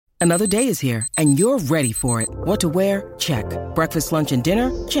Another day is here, and you're ready for it. What to wear? Check. Breakfast, lunch, and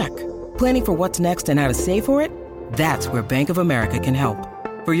dinner? Check. Planning for what's next and how to save for it? That's where Bank of America can help.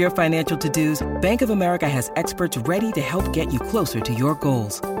 For your financial to-dos, Bank of America has experts ready to help get you closer to your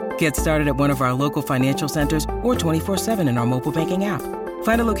goals. Get started at one of our local financial centers or 24/7 in our mobile banking app.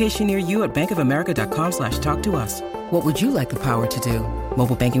 Find a location near you at bankofamerica.com/talktous. What would you like the power to do?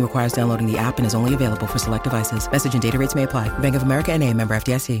 Mobile banking requires downloading the app and is only available for select devices. Message and data rates may apply. Bank of America N.A., member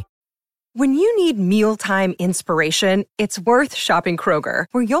FDIC. When you need mealtime inspiration, it's worth shopping Kroger,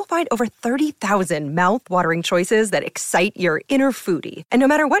 where you'll find over 30,000 mouth-watering choices that excite your inner foodie. And no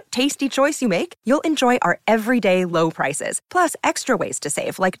matter what tasty choice you make, you'll enjoy our everyday low prices, plus extra ways to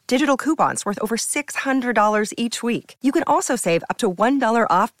save, like digital coupons worth over $600 each week. You can also save up to $1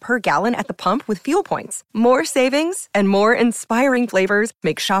 off per gallon at the pump with fuel points. More savings and more inspiring flavors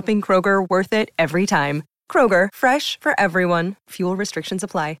make shopping Kroger worth it every time. Kroger, fresh for everyone. Fuel restrictions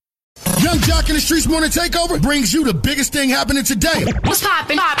apply. Young Jock in the Streets Morning Takeover brings you the biggest thing happening today. What's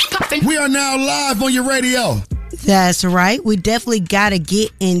poppin'? We are now live on your radio. That's right. We definitely got to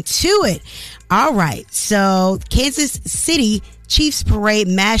get into it. All right. So, Kansas City Chiefs Parade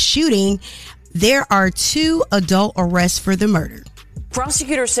mass shooting. There are 2 adult arrests for the murder.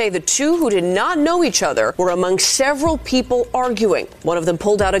 Prosecutors say the two who did not know each other were among several people arguing. One of them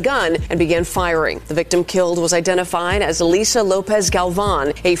pulled out a gun and began firing. The victim killed was identified as Elisa Lopez Galvan,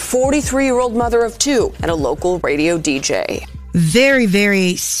 a 43-year-old mother of 2 and a local radio DJ. Very,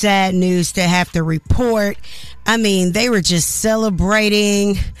 very sad news to have to report. I mean, they were just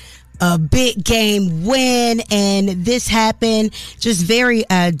celebrating a big game win, and this happened. Just very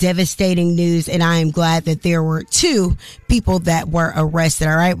devastating news, and I am glad that there were 2 people that were arrested.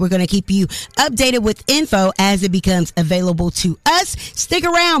 All right, we're going to keep you updated with info as it becomes available to us. Stick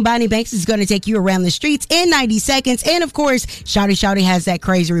around. Bonnie Banks is going to take you around the streets in 90 seconds, and of course, Shouty has that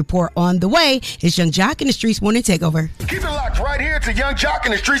crazy report on the way. It's Young Jock in the Streets Morning Takeover. Keep it locked right here to Young Jock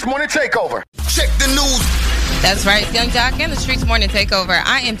in the Streets Morning Takeover. Check the news. That's right, Young Jock in the Streets Morning Takeover.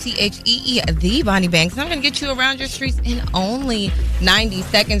 I am THEE, the Bonnie Banks. I'm going to get you around your streets in only 90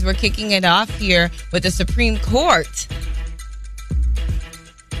 seconds. We're kicking it off here with the Supreme Court.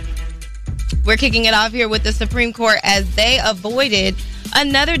 As they avoided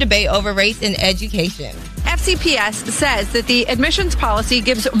another debate over race in education. FCPS says that the admissions policy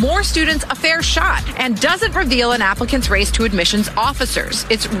gives more students a fair shot and doesn't reveal an applicant's race to admissions officers.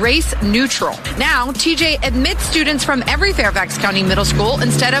 It's race neutral. Now, TJ admits students from every Fairfax County middle school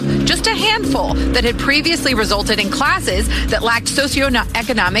instead of just a handful that had previously resulted in classes that lacked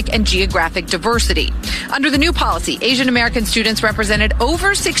socioeconomic and geographic diversity. Under the new policy, Asian American students represented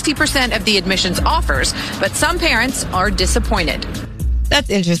over 60% of the admissions offers, but some parents are disappointed. That's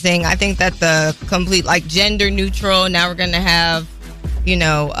interesting. I think that the complete, gender neutral, now we're going to have,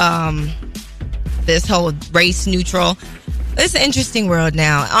 this whole race neutral. It's an interesting world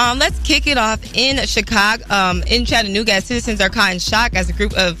now. Let's kick it off in Chicago. In Chattanooga, citizens are caught in shock as a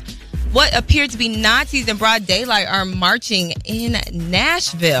group of what appear to be Nazis in broad daylight are marching in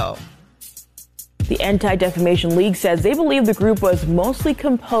Nashville. The Anti-Defamation League says they believe the group was mostly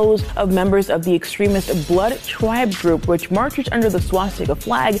composed of members of the extremist Blood Tribe group, which marches under the swastika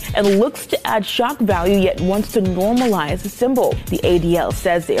flag and looks to add shock value yet wants to normalize the symbol. The ADL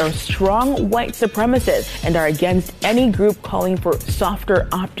says they are strong white supremacists and are against any group calling for softer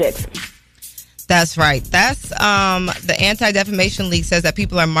optics. That's right. That's the Anti-Defamation League says that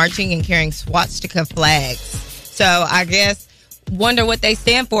people are marching and carrying swastika flags. So I guess wonder what they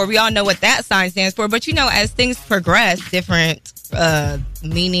stand for. We all know what that sign stands for, but as things progress, different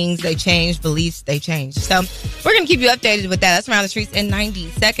meanings they change, beliefs they change. So we're gonna keep you updated with that. That's Around the Streets in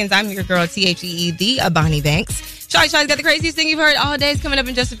 90 seconds. I'm your girl THEE, the Bonnie Banks. Shawty's got the craziest thing you've heard all day. It's coming up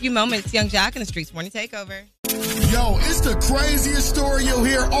in just a few moments. Young Jock in the Streets Morning Takeover. Yo, it's the craziest story you'll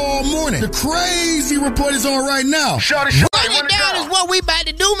hear all morning. The crazy report is on right now. Shawty, run it down is what we about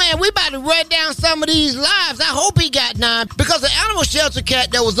to do, man. We about to run down some of these lives. I hope he got 9 because the animal shelter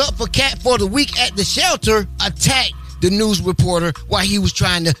cat that was up for cat for the week at the shelter attacked the news reporter while he was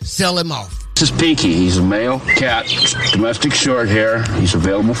trying to sell him off. This is Pinky. He's a male cat, domestic short hair. He's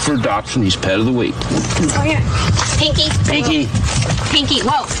available for adoption. He's pet of the week. Oh, yeah. Pinky.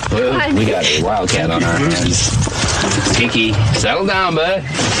 Whoa. Well, we got a wildcat on our hands. Pinky, settle down, bud.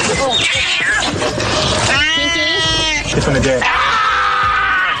 Pinky. It's from the dead.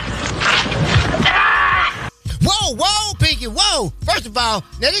 Whoa, Pinky, whoa. First of all,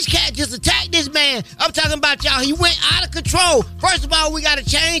 now this cat just attacked this man. I'm talking about y'all. He went out of control. First of all, we got to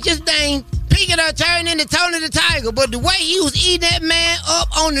change his name. Pinky done turned into Tony the Tiger. But the way he was eating that man up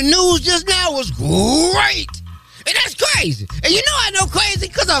on the news just now was great. And that's crazy. And you know I know crazy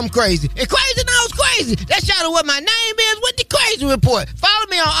because I'm crazy. And crazy knows crazy. That's shouted what my name is with the Crazy Report. Follow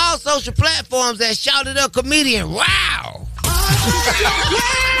me on all social platforms at Shouted Up Comedian. Wow.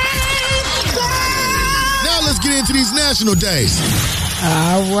 Now let's get into these national days.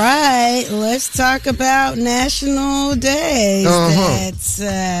 All right, let's talk about national days. That's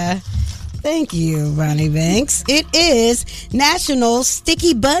thank you, Bonnie Banks. It is National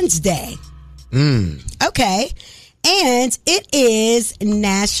Sticky Buns Day. Okay. And it is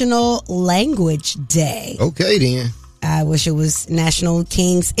National Language Day. Okay, then. I wish it was National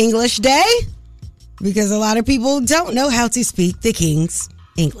King's English Day because a lot of people don't know how to speak the King's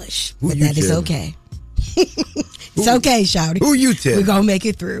English. But that is okay. It's okay, Shouty. Who you tell? We're going to make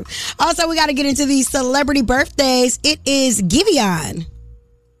it through. Also, we got to get into these celebrity birthdays. It is Giveon.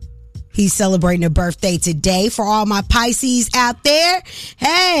 He's celebrating a birthday today. For all my Pisces out there,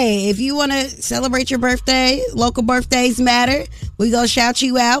 hey, if you want to celebrate your birthday, local birthdays matter. We gonna shout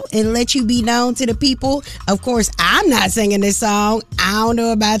you out and let you be known to the people. Of course, I'm not singing this song. I don't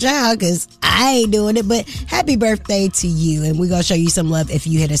know about y'all because I ain't doing it, but happy birthday to you. And we gonna show you some love if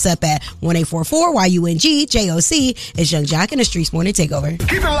you hit us up at 1-844-YUNG-JOC. It's Young Jock in the Streets Morning Takeover.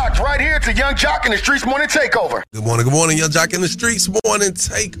 Keep it locked right here to Young Jock in the Streets Morning Takeover. Good morning, Young Jock in the Streets Morning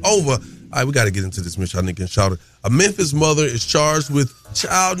Takeover. All right, we got to get into this, Miss Shawnick and Shouted. A Memphis mother is charged with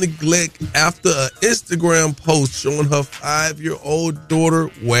child neglect after an Instagram post showing her 5-year-old daughter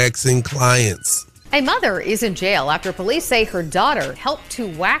waxing clients. A mother is in jail after police say her daughter helped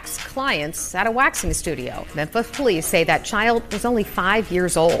to wax clients at a waxing studio. Memphis police say that child was only 5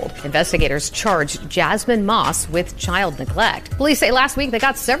 years old. Investigators charged Jasmine Moss with child neglect. Police say last week they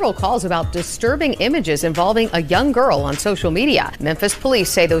got several calls about disturbing images involving a young girl on social media. Memphis police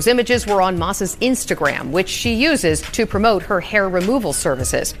say those images were on Moss's Instagram, which she uses to promote her hair removal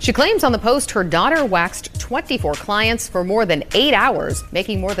services. She claims on the post her daughter waxed 24 clients for more than 8 hours,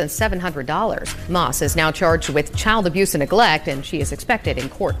 making more than $700. Moss is now charged with child abuse and neglect, and she is expected in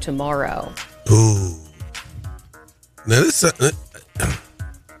court tomorrow. Ooh. Now this,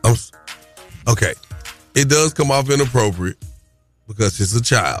 okay. It does come off inappropriate because it's a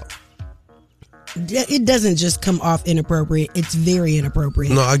child. It doesn't just come off inappropriate. It's very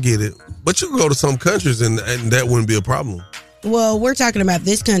inappropriate. No, I get it. But you can go to some countries and that wouldn't be a problem. Well, we're talking about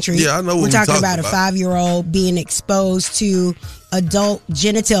this country. Yeah, I know what we're talking about. A 5-year-old being exposed to adult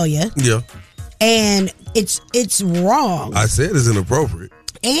genitalia. Yeah. And it's wrong. I said it's inappropriate.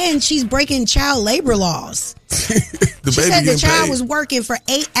 And she's breaking child labor laws. She said the child was working for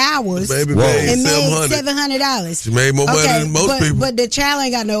 8 hours the baby and made $700. She made more money than most people. But the child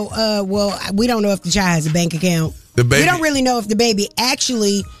ain't got no, we don't know if the child has a bank account. We don't really know if the baby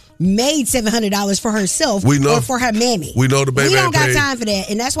actually made $700 for herself or for her mammy. We know the baby. We don't got time for that,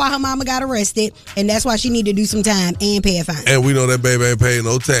 and that's why her mama got arrested, and that's why she need to do some time and pay a fine. And we know that baby ain't paying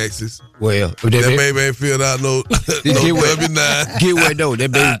no taxes. Well, that baby ain't filled out no W-9. Get what though?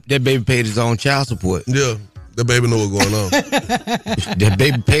 That baby paid his own child support. Yeah. The baby know what's going on. That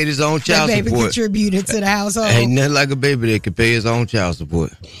baby paid his own child support. That baby contributed to the household. Ain't nothing like a baby that can pay his own child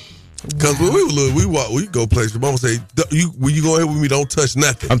support. Because when we were little, we go places. Mama say, when you go ahead with me, don't touch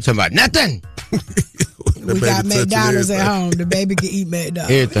nothing. I'm talking about nothing. We got McDonald's at home. The baby can eat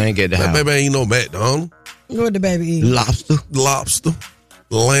McDonald's. Everything at the house. That baby ain't no McDonald's. What the baby eat? Lobster,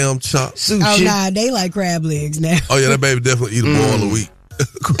 lamb chops. Sushi. Oh, nah, they like crab legs now. Oh, yeah, that baby definitely eat a boil a week.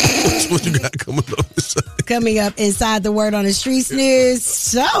 What you got coming up? Coming up inside the Word on the Streets news,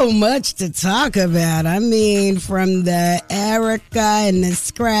 so much to talk about. I mean, from the Erica and the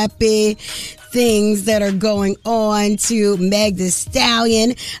Scrappy things that are going on to Meg Thee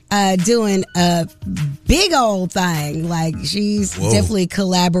Stallion doing a big old thing. Like, she's definitely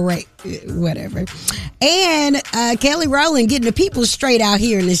whatever. And Kelly Rowland getting the people straight out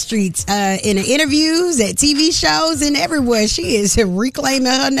here in the streets, in the interviews, at TV shows, and everywhere. She is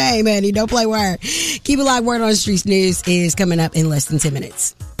reclaiming her name, honey. Don't play with her. Keep it locked. Word on the Streets news is coming up in less than 10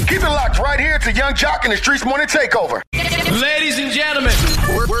 minutes. Keep it locked right here to Young Jock in the Streets Morning Takeover. Ladies and gentlemen.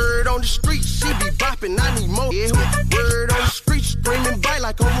 Word on the streets, she be bopping, I need more. Yeah. Word on the streets, screaming bite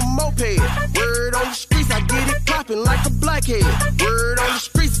like on a moped. Word on the streets, I get it popping like a blackhead. Word on the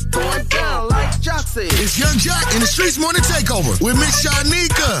streets, going down like Jock said. It's Young Jock in the Streets Morning Takeover with Miss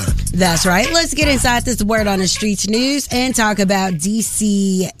Shawnika. That's right. Let's get inside this Word on the Streets news and talk about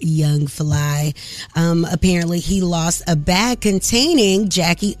DC Young Fly. Apparently, he lost a bag containing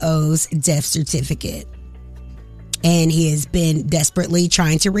Jackie O's death certificate. And he has been desperately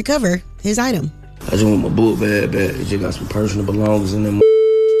trying to recover his item. I just want my book bad. It just got some personal belongings in them.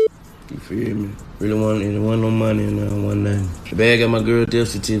 You feel me? Really wanted it. There wasn't no money and there wasn't nothing. The bag got my girl death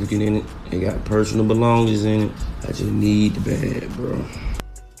certificate in it. It got personal belongings in it. I just need the bag, bro.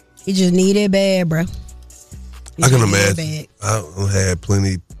 You just need it bad, bro. I can imagine. I had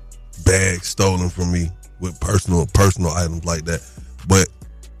plenty bags stolen from me with personal items like that. But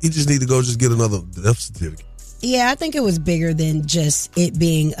you just need to go just get another death certificate. Yeah, I think it was bigger than just it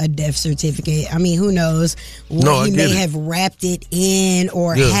being a death certificate. I mean, who knows? He may have wrapped it in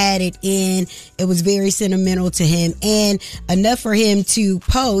or had it in. It was very sentimental to him and enough for him to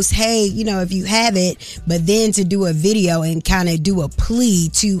post, hey, you know, if you have it, but then to do a video and kind of do a plea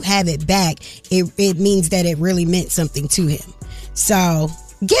to have it back, it means that it really meant something to him. So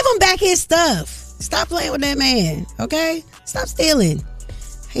give him back his stuff. Stop playing with that man, okay? Stop stealing.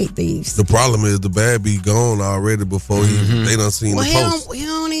 Hate thieves. The problem is the bag be gone already before they done seen the post. He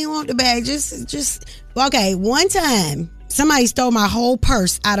don't even want the bag. Just okay. One time, somebody stole my whole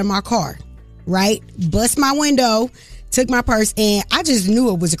purse out of my car. Right, bust my window, took my purse, and I just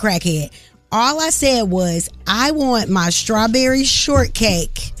knew it was a crackhead. All I said was, I want my strawberry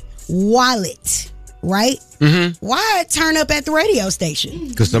shortcake wallet. Right? Mm-hmm. Why turn up at the radio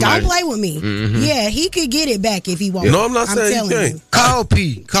station? Don't play with me. Mm-hmm. Yeah, he could get it back if he wants. I'm not saying you can't. Call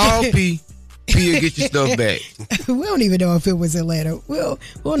P. P will get your stuff back. We don't even know if it was Atlanta. We'll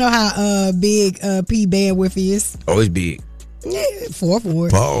know how big P bandwidth is. Oh, it's big. Yeah, 4-4.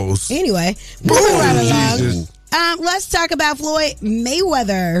 Pause. Anyway, moving right along. Jesus. Let's talk about Floyd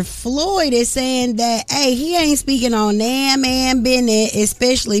Mayweather. Floyd is saying that, hey, he ain't speaking on damn man business,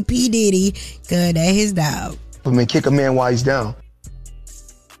 especially P. Diddy, because that's his dog. I mean, kick a man while he's down.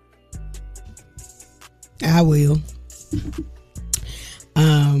 I will.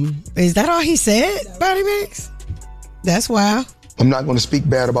 Is that all he said, Body Mix? That's wild. I'm not going to speak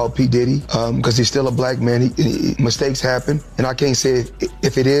bad about P. Diddy because he's still a black man. Mistakes happen, and I can't say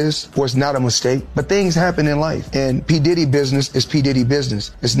if it is or it's not a mistake, but things happen in life. And P. Diddy business is P. Diddy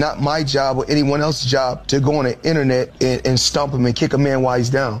business. It's not my job or anyone else's job to go on the internet and stump him and kick a man while he's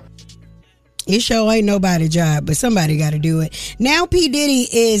down. It sure ain't nobody's job, but somebody got to do it. Now P. Diddy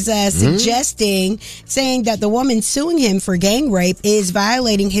is saying that the woman suing him for gang rape is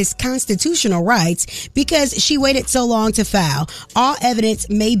violating his constitutional rights because she waited so long to file. All evidence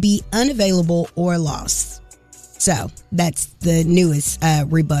may be unavailable or lost. So that's the newest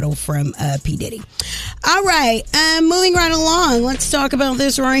rebuttal from P. Diddy. All right, moving right along. Let's talk about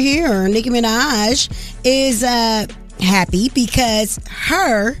this right here. Nicki Minaj is happy because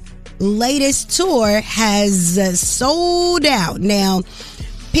her latest tour has sold out. Now,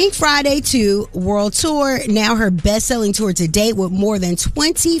 Pink Friday 2 World Tour, now her best-selling tour to date with more than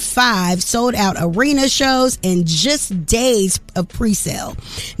 25 sold-out arena shows in just days of pre-sale.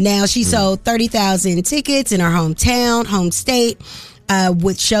 Now, she sold 30,000 tickets in her hometown, home state,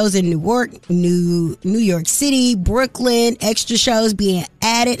 with shows in New York City, Brooklyn, extra shows being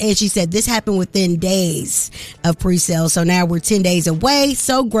added. And she said this happened within days of pre-sale. So now we're 10 days away.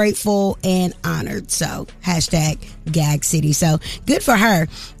 So grateful and honored. So hashtag Gag City. So good for her.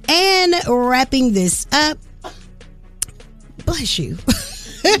 And wrapping this up. Bless you.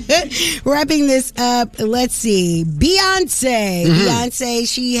 Wrapping this up, let's see. Beyonce.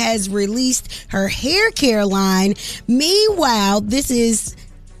 Beyonce, she has released her hair care line. Meanwhile, this is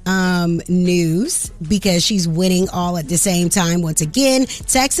news because she's winning all at the same time. Once again,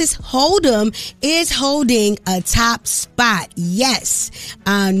 Texas Hold'em is holding a top spot. Yes.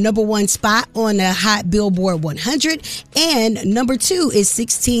 Number 1 spot on the Hot Billboard 100 and number 2 is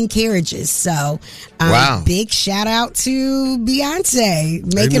 16 Carriages. So wow. Big shout out to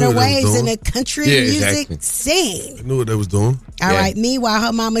Beyonce making her waves in the country music scene. I knew what they was doing. All right. Meanwhile,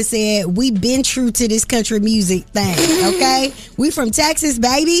 her mama said, we been true to this country music thing. Okay. We from Texas,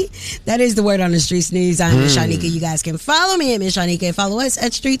 baby. That is the word on the Streets News. I'm Miss Shanika. You guys can follow me at Miss Shanika and follow us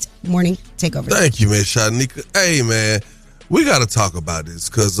at Streets Morning Takeover. Thank you, Miss Shanika. Hey, man, we got to talk about this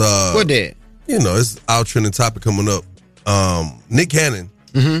because, what did? You know, it's our trending topic coming up. Nick Cannon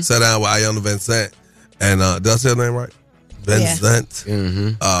sat down with Ayanna Vanzant, and did I say her name right? Vanzant,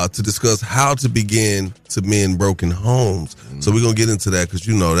 to discuss how to begin to mend broken homes. So we're gonna get into that because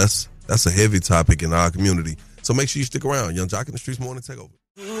you know that's a heavy topic in our community. So make sure you stick around. Young Jock in the Streets Morning Takeover.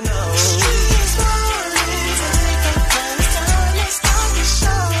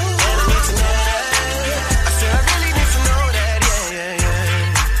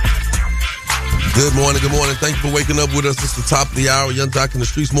 Good morning, good morning. Thank you for waking up with us. It's the top of the hour. Young Jock in the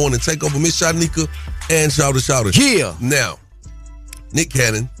Streets Morning Takeover. Miss Shanika and Shouter. Yeah. Now, Nick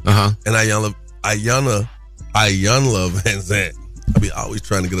Cannon and Ayanna Vanzant. I be always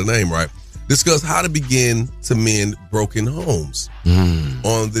trying to get a name right. discuss how to begin to mend broken homes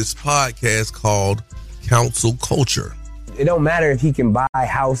on this podcast called Counsel Culture. It don't matter if he can buy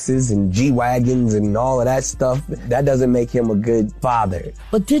houses and G-Wagons and all of that stuff. That doesn't make him a good father.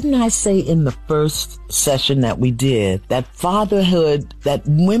 But didn't I say in the first session that we did that fatherhood, that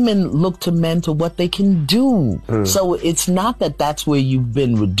women look to men to what they can do? So it's not that that's where you've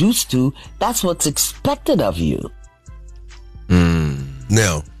been reduced to. That's what's expected of you.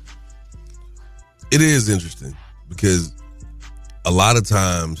 Now, it is interesting because a lot of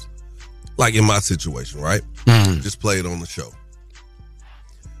times, like in my situation, right? Just played on the show.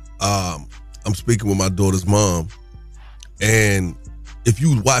 I'm speaking with my daughter's mom, and if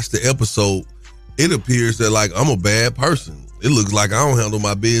you watch the episode, it appears that like I'm a bad person. It looks like I don't handle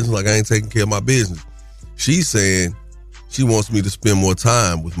my business, like I ain't taking care of my business. She's saying she wants me to spend more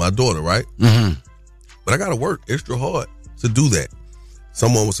time with my daughter, right? But I got to work extra hard to do that.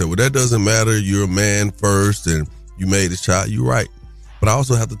 Someone will say, well, that doesn't matter. You're a man first, and you made this child. You're right. But I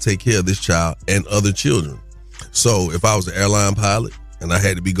also have to take care of this child and other children. So if I was an airline pilot and I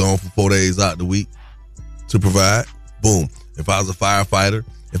had to be gone for 4 days out the week to provide, boom. If I was a firefighter,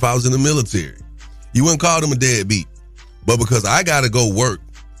 if I was in the military, you wouldn't call them a deadbeat. But because I got to go work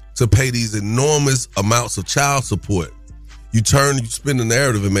to pay these enormous amounts of child support, you spin the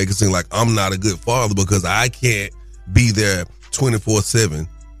narrative and make it seem like I'm not a good father because I can't be there 24/7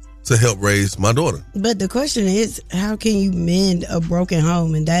 to help raise my daughter. But the question is, how can you mend a broken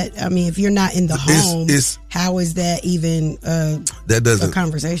home? And that, I mean, if you're not in the home, how is that even a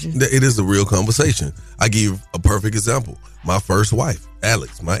conversation? It is a real conversation. I give a perfect example. My first wife,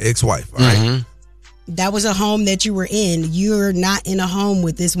 Alex, my ex-wife, all right? That was a home that you were in. You're not in a home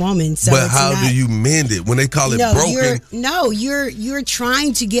with this woman. So but how do you mend it when they call it broken? You're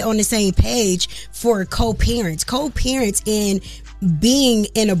trying to get on the same page for co-parents. Co-parents in being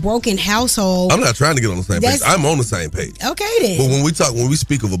in a broken household. I'm not trying to get on the same page. I'm on the same page. Okay, then. But when we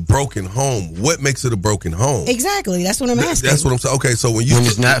speak of a broken home, what makes it a broken home? Exactly. That's what I'm asking. That's what I'm saying. Okay, so when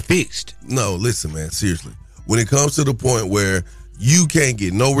it's not fixed. No, listen, man, seriously. When it comes to the point where you can't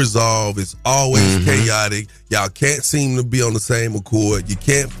get no resolve, it's always chaotic. Y'all can't seem to be on the same accord. You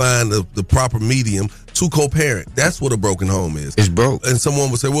can't find the proper medium to co-parent. That's what a broken home is. It's broke. And someone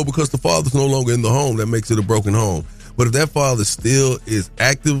would say, well, because the father's no longer in the home, that makes it a broken home. But if that father still is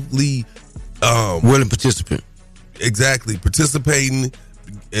actively willing participant, exactly, participating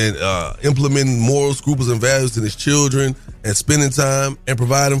and implementing moral scruples and values in his children and spending time and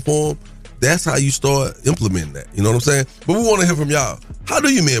providing for them, that's how you start implementing that. You know what I'm saying? But we want to hear from y'all. How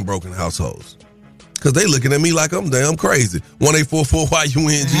do you mend broken households? Because they looking at me like I'm damn crazy.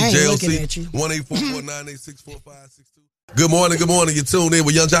 1-844-YUNG-JLC. 1-844-986-4562. Good morning. You're tuned in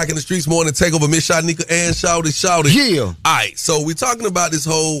with Young Jock in the Streets Morning Takeover. Miss Shanika and Shouty. Yeah. All right, so we're talking about this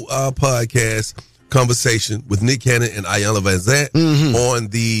whole podcast conversation with Nick Cannon and Iyanla Vanzant on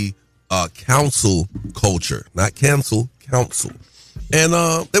the counsel culture. Not cancel, counsel. And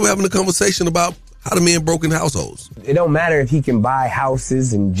they were having a conversation about how to mend broken households. It don't matter if he can buy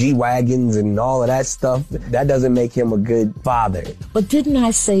houses and G-Wagons and all of that stuff. That doesn't make him a good father. But didn't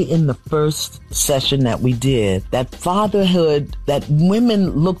I say in the first session that we did that fatherhood, that women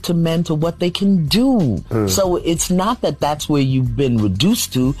look to men to what they can do? So it's not that that's where you've been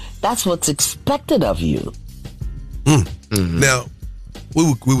reduced to. That's what's expected of you. Now,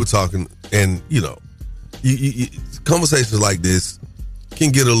 we were talking, and you know, conversations like this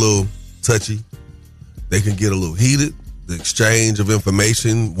can get a little touchy. They can get a little heated. The exchange of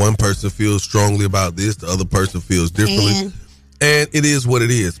information, one person feels strongly about this, the other person feels differently. And it is what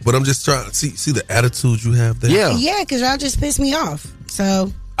it is. But I'm just trying to see the attitude you have there. Yeah, because y'all just pissed me off.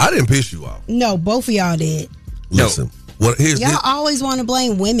 So I didn't piss you off. No, both of y'all did. Listen. Y'all always want to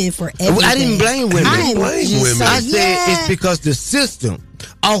blame women for everything. I didn't blame women. I said it's because the system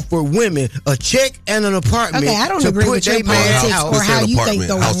offer women a check and an apartment. Okay, I don't agree with your politics or how you think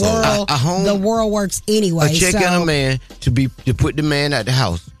the world works anyway. A check and a man to put the man at the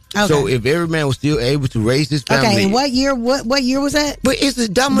house. Okay. So if every man was still able to raise his family. Okay, and what year was that? But it's a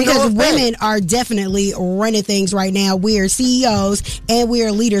domino because effect. Women are definitely running things right now. We are CEOs and we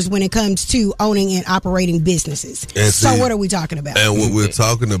are leaders when it comes to owning and operating businesses. And so what are we talking about? And what we're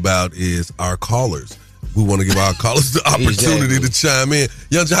talking about is our callers. We want to give our callers the opportunity to chime in.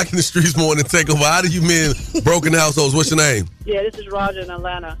 Young Jock in the Streets Morning Takeover. How do you mend broken households? What's your name? Yeah, this is Roger in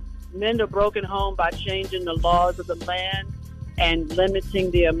Atlanta. Mend a broken home by changing the laws of the land and limiting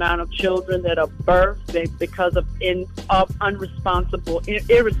the amount of children that are birthed because of irresponsible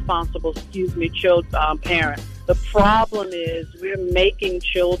parents. The problem is we're making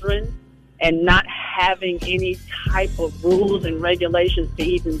children and not having any type of rules and regulations to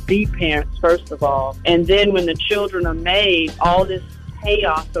even be parents, first of all. And then when the children are made, all this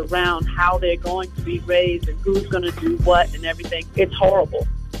chaos around how they're going to be raised and who's going to do what and everything. It's horrible.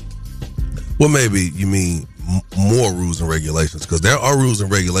 Well, maybe you mean more rules and regulations, because there are rules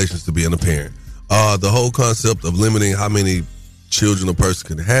and regulations to being a parent. The whole concept of limiting how many children a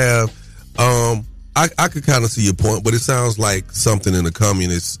person can have, I could kind of see your point, but it sounds like something in a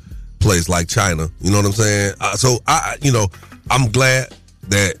communist place like China. You know what I'm saying? So I'm glad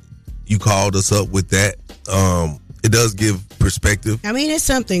that you called us up with that. It does give perspective. I mean, it's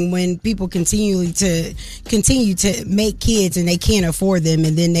something when people continue to make kids and they can't afford them,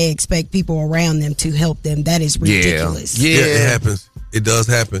 and then they expect people around them to help them. That is ridiculous. Yeah, it happens. It does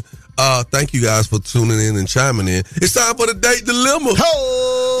happen. Thank you guys for tuning in and chiming in. It's time for the Date Dilemma.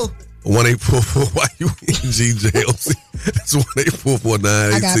 Ho! 1-844 why you in GJOC. That's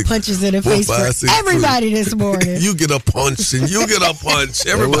 1-844-986. I got punches in the face for everybody this morning. You get a punch and you get a punch.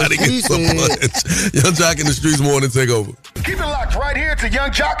 Everybody gets a punch. Young Jock in the Streets Morning Takeover. Keep it locked right here to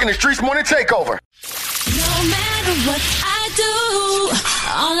Young Jock in the Streets Morning Takeover. No matter what I do,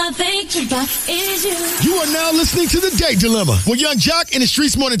 all I think about is you. You are now listening to The Date Dilemma with Young Jock in the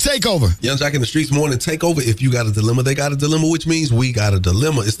Streets Morning Takeover. Young Jock in the Streets Morning Takeover. If you got a dilemma, they got a dilemma, which means we got a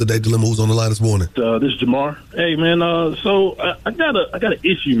dilemma. It's the Date Dilemma. Who's on the line this morning? This is Jamar. Hey, man. So I got an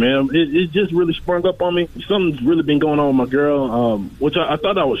issue, man. It just really sprung up on me. Something's really been going on with my girl, which I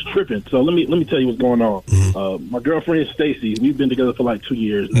thought I was tripping. So let me tell you what's going on. My girlfriend is Stacy. We've been together for like 2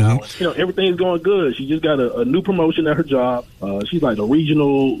 years now. Everything's going good. She just got a new promotion at her job. She's like the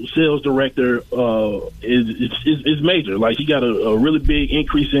regional sales director. It's major. Like, she got a really big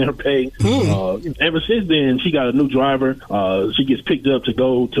increase in her pay. Ever since then, she got a new driver. She gets picked up to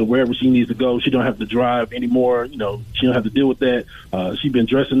go to wherever she needs to go. She don't have to drive anymore. She don't have to deal with that. She's been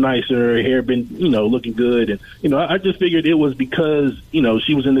dressing nicer. Her hair been, looking good. And, I just figured it was because,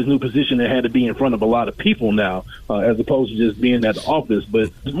 she was in this new position that had to be in front of a lot of people now, as opposed to just being at the office.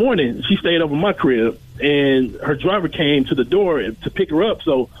 But this morning, she stayed over my crib, and her driver came to the door to pick her up.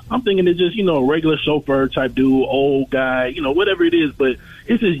 So I'm thinking it's just, a regular chauffeur type dude, old guy, whatever it is. But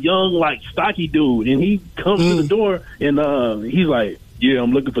it's this young, like, stocky dude. And he comes to the door, and he's like, yeah,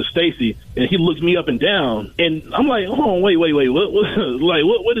 I'm looking for Stacy. And he looks me up and down. And I'm like, hold on, wait.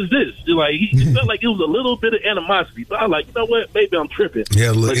 What is this? Like, he felt like it was a little bit of animosity. But I was like, you know what? Maybe I'm tripping. He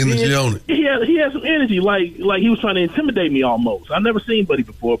had a little energy on it. He had some energy, like he was trying to intimidate me almost. I've never seen Buddy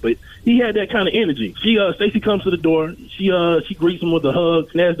before, but he had that kind of energy. Stacy comes to the door. She greets him with a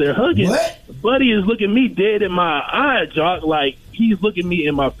hug. And as they're hugging, Buddy is looking me dead in my eye, Jock, like, he's looking me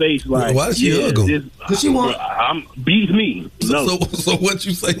in my face like, why did she hug him? Because she beats me. So what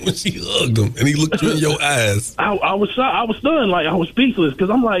you say when she hugged him and he looked you in your eyes? I was shocked. I was stunned. Like, I was speechless because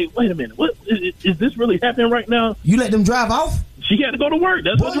I'm like, wait a minute, what is this really happening right now? You let them drive off? She had to go to work.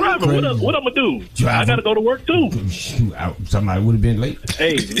 That's the driver. What I'm gonna do? I got to go to work too. Somebody would have been late.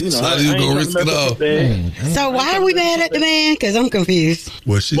 Hey, I ain't gonna risk it all. So why are we mad at the man? Because I'm confused.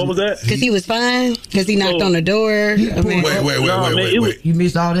 What was that? Because he was fine. Because he knocked on the door. Wait. You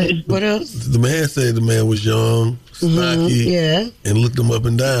missed all that. What else? The man said the man was young, stocky, and looked him up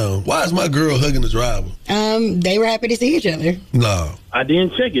and down. Why is my girl hugging the driver? They were happy to see each other. No. I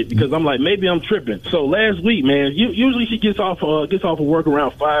didn't check it because I'm like, maybe I'm tripping. So last week, man, usually she gets off of work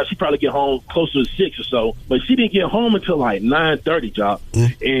around 5. She probably get home closer to 6 or so, but she didn't get home until like 9:30, Jock.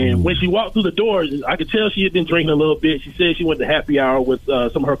 And when she walked through the door, I could tell she had been drinking a little bit. She said she went to happy hour with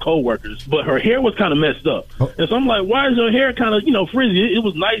some of her coworkers, but her hair was kind of messed up. And so I'm like, why is her hair kind of frizzy? It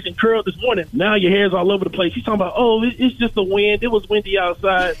was nice and curled this morning. Now your hair's all over the place. She's talking about, it's just the wind. It was windy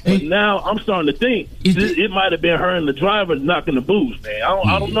outside. But now I'm starting to think it might have been her and the driver knocking the boots. Man,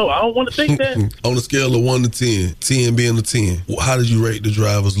 I don't know. I don't want to think that. On a scale of 1 to 10, 10 being a 10, how did you rate the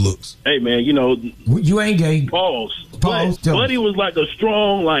driver's looks? Hey, man, you ain't gay. Pause. Buddy was like a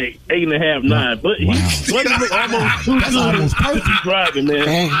strong, like 8.5, 9. But Buddy was almost too good to driving, man.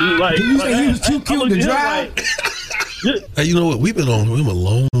 He was too cute to drive. Hey, you know what? We've been on him a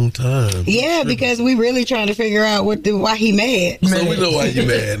long time. Yeah, because we really trying to figure out why he mad. So we know why you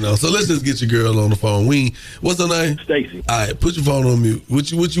mad now. So let's just get your girl on the phone. What's her name? Stacy. All right, put your phone on mute.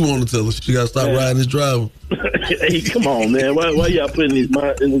 What you want to tell her? She got to stop riding this driver. Hey, come on, man. Why y'all putting these in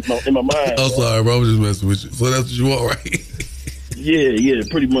my mind? I'm sorry, bro. I'm just messing with you. So that's what you want, right? Yeah,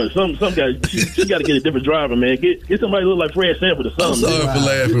 pretty much. Some guys, she got to get a different driver, man. Get somebody who look like Fred Sanford or something. I'm sorry for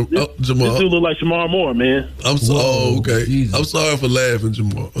laughing, Jamal. This dude look like Shamar Moore, man. Okay. Jesus. I'm sorry for laughing,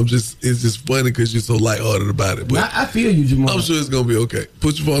 Jamal. It's just funny because you're so lighthearted about it. But I feel you, Jamal. I'm sure it's gonna be okay.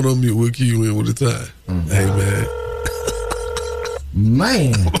 Put your phone on mute. We'll cue you in with the time. Hey, man.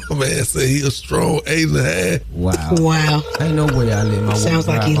 Man. My man said he a strong 8.5. Wow. Ain't no way I let my Sounds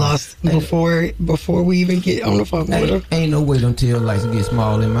woman like he drive lost before we even get on the phone with him. Ain't no way them tail lights get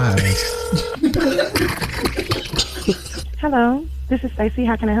small in my eyes. Hello, this is Stacey.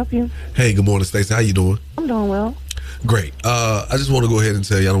 How can I help you? Hey, good morning, Stacey. How you doing? I'm doing well. Great. I just want to go ahead and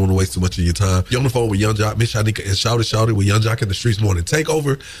tell you, I don't want to waste too much of your time. You're on the phone with Young Jock, Miss Shanika, and Shout It with Young Jock in the Streets Morning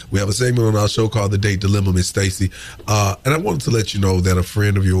Takeover. We have a segment on our show called The Date Dilemma, Miss Stacey. And I wanted to let you know that a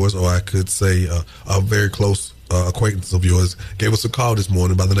friend of yours, or I could say a very close acquaintance of yours, gave us a call this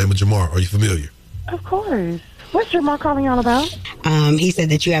morning by the name of Jamar. Are you familiar? Of course. What's Jamar calling all about? He said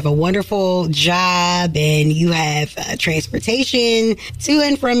that you have a wonderful job and you have transportation to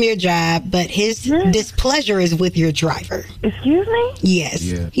and from your job, but his displeasure is with your driver. Excuse me? Yes.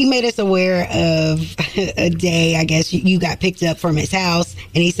 Yeah. He made us aware of a day, I guess, you got picked up from his house,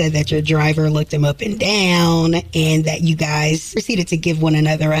 and he said that your driver looked him up and down and that you guys proceeded to give one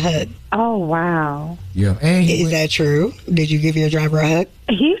another a hug. Oh, wow. Yeah. Is that true? Did you give your driver a hug?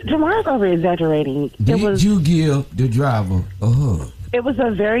 Jamar's over-exaggerating. Did you give the driver a hug? It was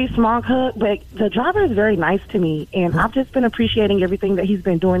a very small hug, but the driver is very nice to me, and I've just been appreciating everything that he's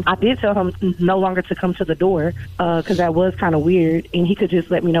been doing. I did tell him no longer to come to the door because that was kind of weird, and he could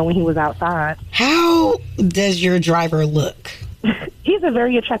just let me know when he was outside. How does your driver look? He's a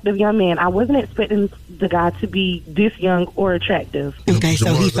very attractive young man. I wasn't expecting the guy to be this young or attractive. Okay,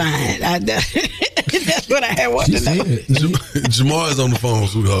 so he's fine. That's what I had wanted to know. Jamar is on the phone,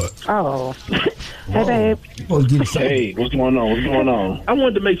 sweetheart. Oh. Hey, babe. Hey, what's going on? I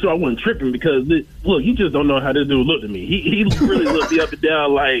wanted to make sure I wasn't tripping because, look, you just don't know how this dude looked at me. He really looked me up and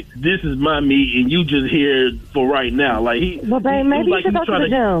down like, this is my meat and you just here for right now. Like Well, babe, maybe you should go to the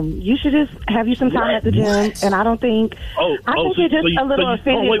gym. You should just have you some time at the gym, and I don't think... I think you're just a little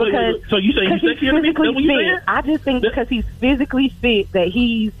offended because... So you saying he's sexier than me? Is that what you saying? I just think because he's physically fit that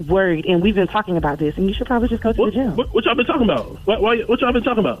he's worried, and we've been talking about this, and you should probably just go to the gym. What y'all been talking about? What y'all been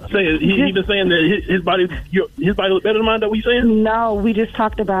talking about? Saying he been saying that his body look better than mine? That what you saying? No, we just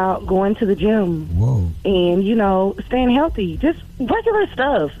talked about going to the gym. Whoa. And staying healthy, just regular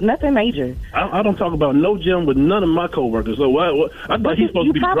stuff, nothing major. I don't talk about no gym with none of my coworkers. So I thought he's supposed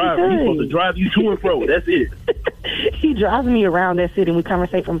to be driving. He's supposed to drive you to and fro. That's it. He drives me around that city, and we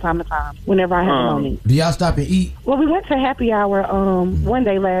conversate from time to time whenever I have a moment. Do y'all stop and eat? Well, we went to happy hour one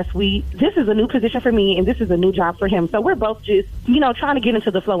day last week. This is a new position for me, and this is a new job for him. So we're both just, trying to get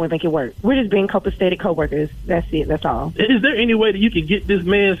into the flow and make it work. We're just being copacetic coworkers. That's it. That's all. Is there any way that you can get this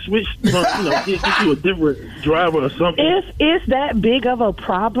man switched from, get you a different driver or something? If it's that big of a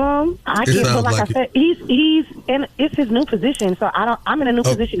problem, I can. But like I said, he's and it's his new position. So I'm in a new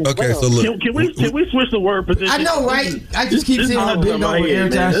position as well. So look, can we switch the word position? I know, right? I just keep seeing her bend over every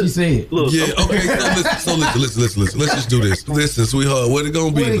time she say it. Yeah, okay. So listen. Let's just do this. Listen, sweetheart, what it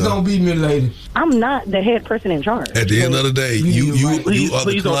gonna be? What it gonna be, me lady? I'm not the head person in charge. At the end of the day, you are the client.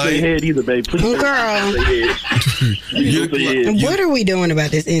 Please don't say head either, babe. Please Girl, what are we doing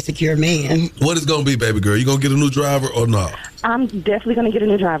about this insecure man? What is gonna be, baby girl? You gonna get a new driver or not? I'm definitely gonna get a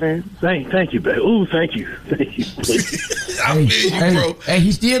new driver. Thank you, babe. Ooh, thank you. I feel you, bro. And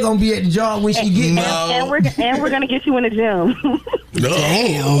he's still gonna be at the job when she get there. And we're gonna get you in the gym. No.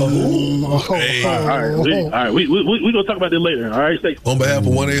 Damn. Hey. All right. We gonna talk about that later. All right, stay. On behalf of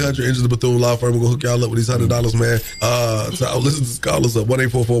 1-800 Engine the Bethune Law Firm, we're gonna hook y'all up with these $100, man. So listen to call us up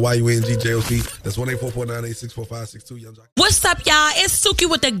 1-844-YUNGJOC. That's 1-844-986-4562. Young Jock. What's up, y'all? It's Suki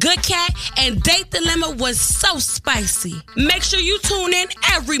with the Good Cat, and Date Dilemma was so spicy. Make sure you tune in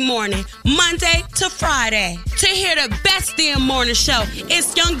every morning, Monday to Friday, to hear the best damn morning show.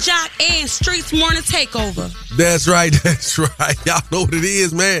 It's Young Jock and Streets Morning Takeover. That's right. Y'all know what it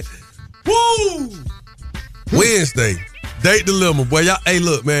is, man. Woo! Wednesday, Date Dilemma. Boy, y'all, hey,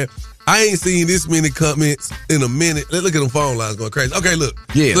 look, man. I ain't seen this many comments in a minute. Look at them phone lines going crazy. Okay, look.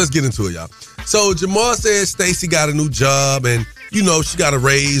 Yeah. Let's get into it, y'all. So, Jamar said Stacey got a new job, and, she got a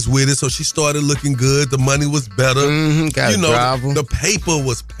raise with it, so she started looking good. The money was better. The paper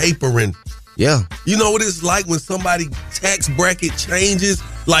was papering. Yeah. You know what it's like when somebody tax bracket changes,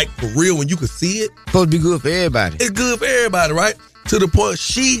 like for real, when you can see it? Supposed to be good for everybody. It's good for everybody, right? To the point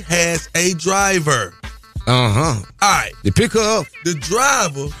she has a driver. Uh-huh. All right. They pick her up. The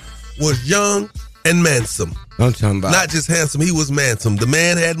driver was young and handsome. I'm talking about. Not just handsome, he was handsome. The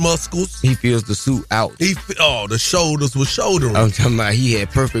man had muscles. He feels the suit out. The shoulders were shouldering. I'm talking about he had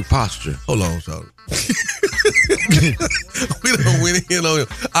perfect posture. Hold on, shoulder. We done went in on him.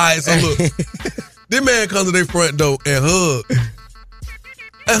 All right, so look. This man comes to their front door and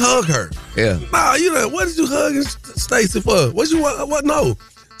hug her. Yeah. Nah, what did you hugging Stacey for? What you want? What? No.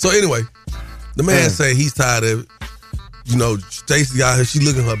 So anyway, the man say he's tired of it. you know, Stacey out here, she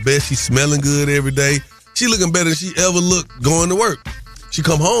looking her best. She smelling good every day. She looking better than she ever looked going to work. She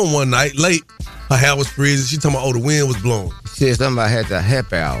come home one night late. Her hair was freezing. She talking about, oh, the wind was blowing. She said something about had the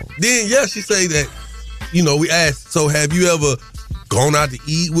happy hour. Then, yeah, she say that, you know, we asked, so have you ever gone out to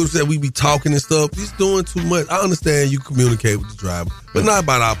eat with us that we be talking and stuff? He's doing too much. I understand you communicate with the driver, but not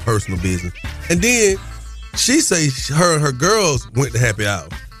about our personal business. And then she say her and her girls went to happy hour.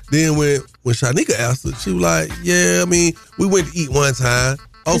 Then when Shanika asked her, she was like, yeah, I mean, we went to eat one time.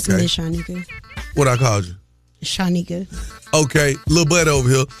 Okay. It's Miss Shanika. What I called you? Shanika. Okay, little buddy over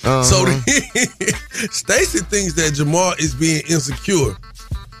here. Uh-huh. So Stacey thinks that Jamar is being insecure.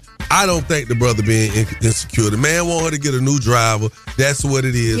 I don't think the brother being insecure. The man want her to get a new driver. That's what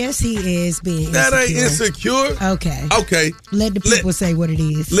it is. Yes, he is being insecure. That ain't insecure. Okay. Okay. Let the people say what it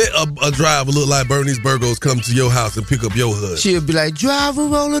is. Let a driver look like Bernice Burgos come to your house and pick up your husband. She'll be like, driver,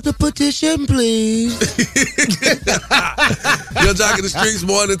 roll up the petition, please. Young Jock in the streets,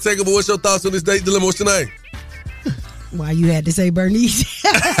 morning. Take over. What's your thoughts on this date dilemma? What's your name? Why you had to say Bernice?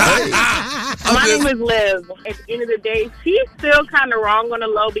 My name is Liv. At the end of the day, she's still kind of wrong on the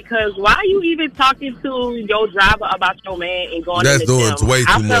low because why are you even talking to your driver about your man and going That's in the doing gym? way too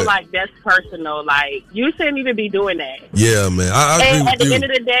I feel much. like that's personal. Like, you shouldn't even be doing that. Yeah, man. I agree And with at the you. end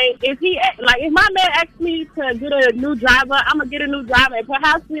of the day, if my man asks me to get a new driver, I'm gonna get a new driver, and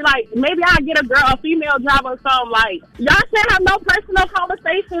perhaps maybe I'll get a female driver or something. Like, y'all should have no personal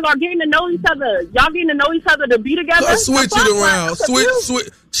conversations or getting to know each other. Y'all getting to know each other to be together. Switch it around.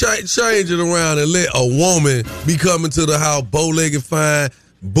 Change it around and let a woman be coming to the house, bow-legged fine,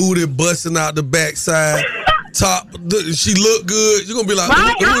 booty busting out the backside, she look good. You're going to be like,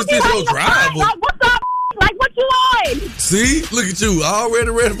 who is this, your driver? What's up? Like, what you on? See? Look at you.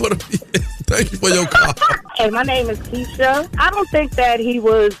 Already ready for the... Thank you for your call. Hey, my name is Keisha. I don't think that he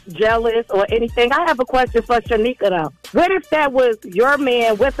was jealous or anything. I have a question for Shanika, though. What if that was your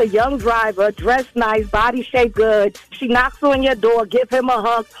man with a young driver, dressed nice, body shape good, she knocks on your door, give him a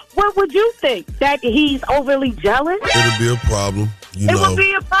hug? What would you think? That he's overly jealous? It'll be a problem. It would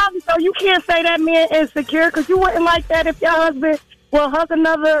be a problem. So you can't say that man insecure because you wouldn't like that if your husband will hug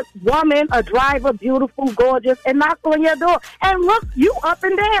another woman, a driver, beautiful, gorgeous, and knock on your door and look you up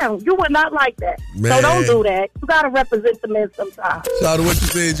and down. You would not like that. Man. So don't do that. You got to represent the men sometimes. Shout out to what you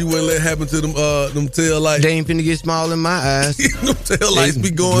said you wouldn't let happen to them tail lights. They ain't finna get small in my eyes. Them tail lights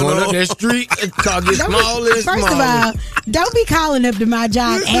be going on. Up that street, car get smaller and smaller. First of all, don't be calling up to my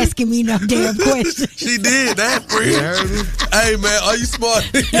job asking me no damn questions. She did that, friend. Hey, man, are you smart?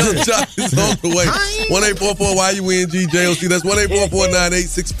 Young Jock is on the way. 1-844-YUNG-JOC. That's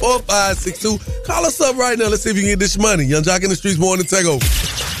 1-844-986-4562. Call us up right now. Let's see if you can get this money. Young Jock in the streets, morning takeover.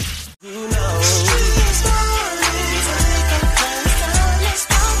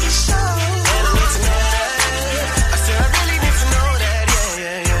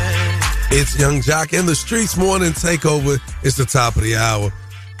 It's Young Jock in the streets, morning takeover. It's the top of the hour.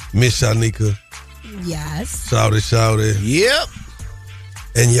 Miss Shanika. Yes. Shout it. Yep.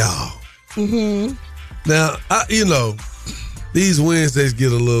 And y'all. Mm-hmm. Now, these Wednesdays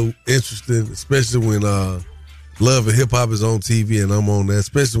get a little interesting, especially when Love and Hip Hop is on TV and I'm on there,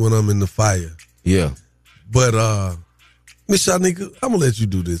 especially when I'm in the fire. Yeah. But, Miss Shanika, I'm going to let you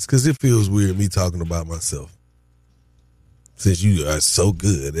do this because it feels weird me talking about myself. Since you are so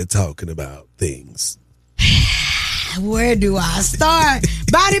good at talking about things. Where do I start?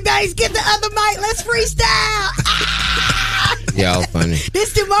 Body Bass, get the other mic. Let's freestyle. Y'all funny. This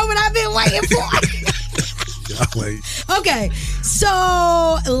is the moment I've been waiting for. Okay, so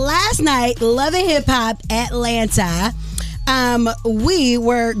last night, Love and Hip Hop Atlanta, we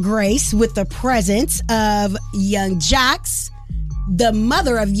were graced with the presence of Young Jock's, the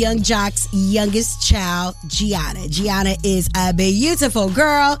mother of Young Jock's youngest child, Gianna. Gianna is a beautiful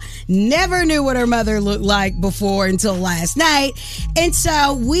girl. Never knew what her mother looked like before until last night. And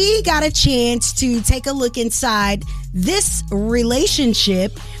so we got a chance to take a look inside this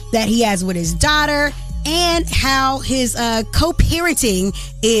relationship that he has with his daughter and how his co-parenting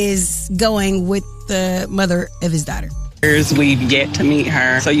is going with the mother of his daughter. We've yet to meet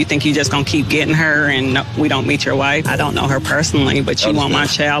her. So you think you just gonna keep getting her and we don't meet your wife? I don't know her personally, but you want my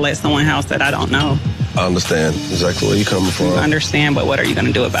child at someone's house that I don't know. I understand exactly where you're coming from. I understand, but what are you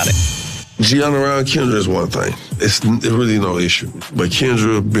gonna do about it? Gianna around Kendra is one thing. It's really no issue. But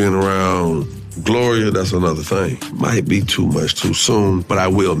Kendra being around Gloria, that's another thing. Might be too much too soon, but I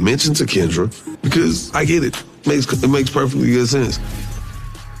will mention to Kendra because I get it. It makes perfectly good sense.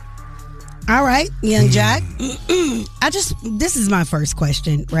 All right, Young Jock. This is my first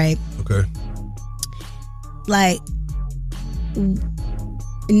question, right? Okay. Like,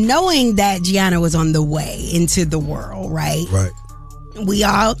 knowing that Gianna was on the way into the world, right? Right. We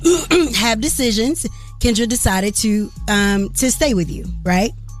all have decisions. Kendra decided to stay with you,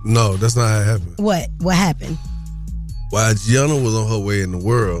 right? No, that's not how it happened. What happened? While Gianna was on her way in the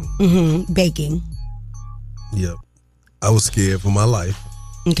world, baking. Yep. I was scared for my life.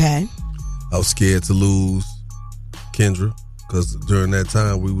 Okay. I was scared to lose Kendra because during that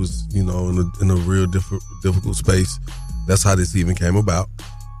time we was, in a real difficult space. That's how this even came about.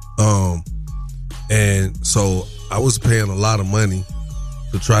 And so I was paying a lot of money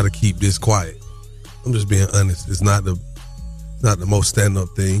to try to keep this quiet. I'm just being honest. It's not the most stand-up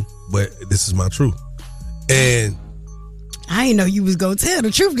thing, but this is my truth. And I didn't know you was gonna tell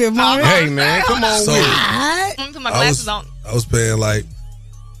the truth, good morning. Hey man, come on. So, Put my glasses on. I was paying like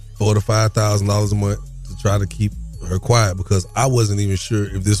 $4,000 to $5,000 a month to try to keep her quiet because I wasn't even sure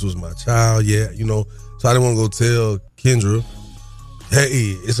if this was my child yet, So I didn't want to go tell Kendra,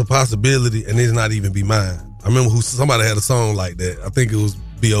 hey, it's a possibility, and it's not even be mine. I remember somebody had a song like that. I think it was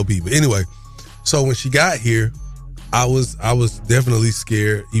B.O.B. But anyway, so when she got here, I was definitely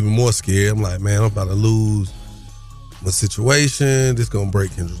scared, even more scared. I'm like, man, I'm about to lose my situation. This gonna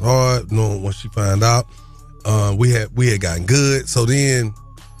break Kendra's heart. Once she find out, we had gotten good. So then,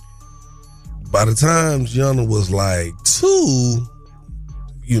 by the time Gianna was like 2,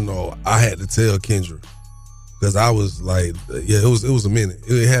 I had to tell Kendra because I was like, it was a minute.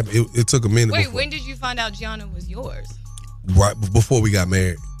 It happened. It took a minute. Wait, when did you find out Gianna was yours? Right before we got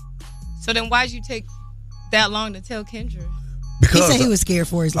married. So then, why'd you take that long to tell Kendra? Because he said he was scared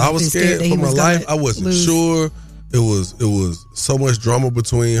for his life. I was scared for my life. I wasn't sure. It was so much drama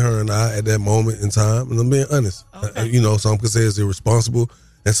between her and I at that moment in time, and I'm being honest. Okay. Some could say it's irresponsible,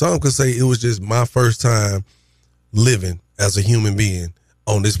 and some could say it was just my first time living as a human being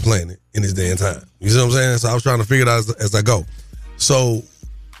on this planet in this day and time. You see what I'm saying? So I was trying to figure it out as I go. So,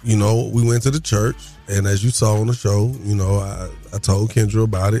 we went to the church, and as you saw on the show, I told Kendra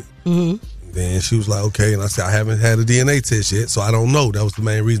about it. Mm-hmm. Then she was like, okay, and I said, I haven't had a DNA test yet, so I don't know. That was the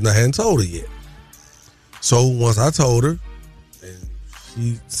main reason I hadn't told her yet. So once I told her, and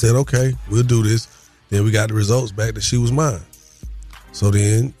she said, okay, we'll do this, then we got the results back that she was mine. So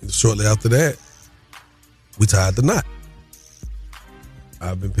then, shortly after that, we tied the knot.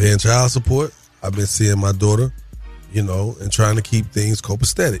 I've been paying child support. I've been seeing my daughter, and trying to keep things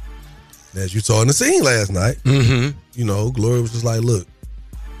copacetic. And as you saw in the scene last night, Gloria was just like, look,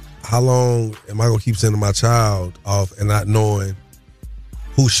 how long am I going to keep sending my child off and not knowing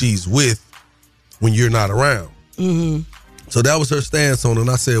who she's with when you're not around? Mm-hmm. So that was her stance on it. And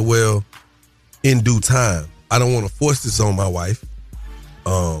I said, well, in due time, I don't want to force this on my wife.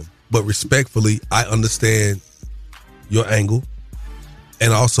 But respectfully, I understand your angle.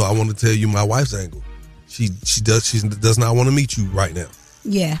 And also, I want to tell you my wife's angle. She does not want to meet you right now.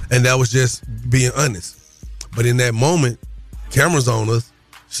 Yeah. And that was just being honest. But in that moment, cameras on us,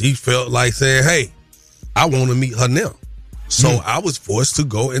 she felt like saying, hey, I want to meet her now. So I was forced to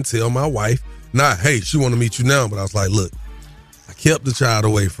go and tell my wife, hey, she want to meet you now. But I was like, look, I kept the child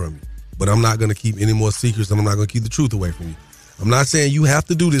away from you, but I'm not going to keep any more secrets, and I'm not going to keep the truth away from you. I'm not saying you have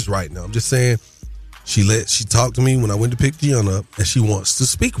to do this right now. I'm just saying she talked to me when I went to pick Gianna up, and she wants to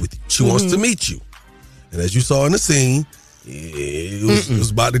speak with you. She wants to meet you. And as you saw in the scene, it was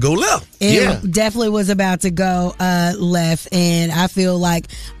about to go left. It definitely was about to go left, and I feel like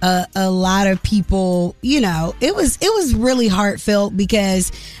a lot of people, it was really heartfelt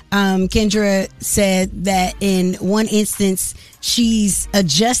because Kendra said that in one instance she's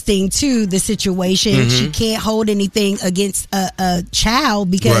adjusting to the situation. Mm-hmm. She can't hold anything against a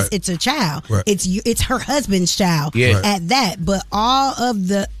child because it's a child. Right. It's her husband's child at that. But all of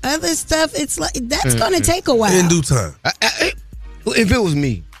the other stuff, it's like that's going to take a while. In due time. If it was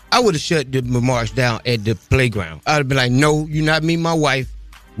me, I would have shut the remarks down at the playground. I'd have been like, no, you're not meeting my wife.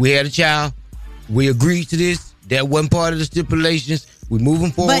 We had a child. We agreed to this. That wasn't part of the stipulations. We're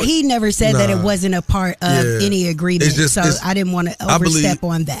moving forward. But he never said that it wasn't a part of any agreement. So I didn't want to overstep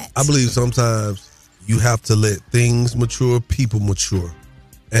on that. I believe sometimes you have to let things mature, people mature.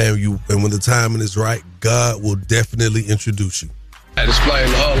 And when the timing is right, God will definitely introduce you. I explained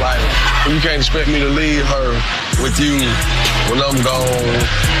to her, like, you can't expect me to leave her with you when I'm gone.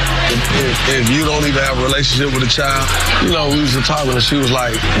 If you don't even have a relationship with a child. We was talking and she was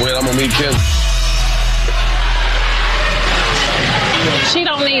like, when I'm going to meet Kim. She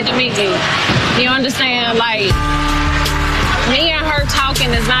don't need to meet me. You understand? Like, me and her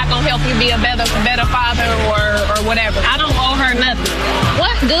talking is not going to help you be a better father or whatever. I don't owe her nothing.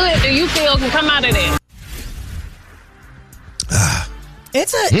 What good do you feel can come out of that?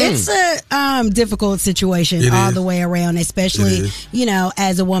 It's a difficult situation all the way around, especially,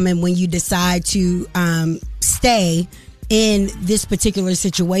 as a woman when you decide to stay in this particular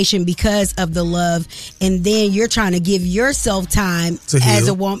situation because of the love, and then you're trying to give yourself time as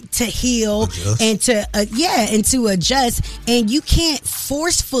a woman to heal, and to adjust, and you can't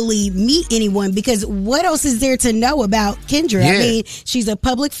forcefully meet anyone, because what else is there to know about Kendra? I mean, she's a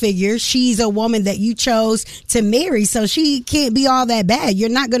public figure, she's a woman that you chose to marry, so she can't be all that bad. You're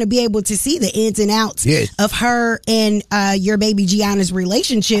not going to be able to see the ins and outs of her and your baby Gianna's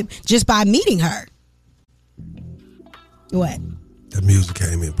relationship just by meeting her. What? The music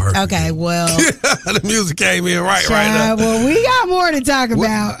came in perfect. Okay, well. The music came in right now. Well, we got more to talk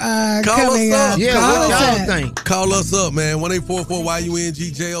about coming up. Call us up, man.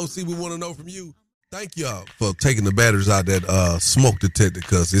 1-844-YUNG-JOC. We want to know from you. Thank y'all for taking the batteries out that smoke detector,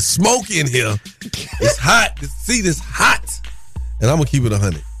 because it's smoky in here. It's hot. The seat is hot. And I'm going to keep it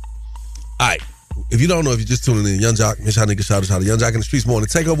 100. All right. If you don't know, if you're just tuning in, Young Jock, Miss Nigga, shout out, Young Jock in the Streets Morning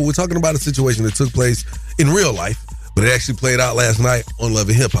Takeover. We're talking about a situation that took place in real life, but it actually played out last night on Love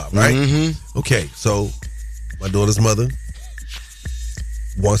and Hip Hop, right? Mm-hmm. Okay, so my daughter's mother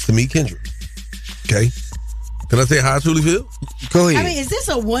wants to meet Kendra. Okay? Can I say how I truly feel? Go ahead. I mean, is this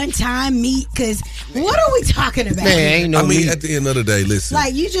a one-time meet? Because what are we talking about? Man, ain't no meet. At the end of the day, listen.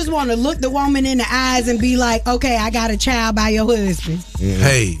 Like, you just want to look the woman in the eyes and be like, okay, I got a child by your husband. Mm-hmm.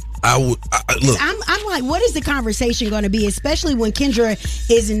 Hey, look. I'm like, what is the conversation going to be, especially when Kendra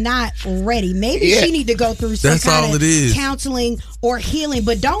is not ready? Maybe she need to go through some kind of counseling or healing,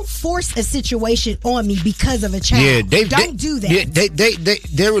 but don't force a situation on me because of a child. Yeah, don't do that. Yeah,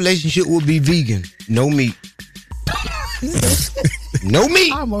 their relationship will be vegan, no meat. No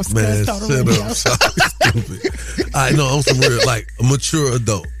meat. I almost man, shut up. Stupid. I know I'm some real, like, a mature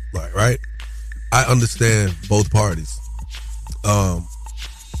adult, right? I understand both parties.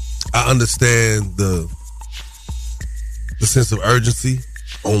 I understand the sense of urgency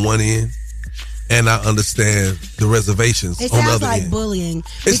on one end, and I understand the reservations on the other end. It sounds like bullying.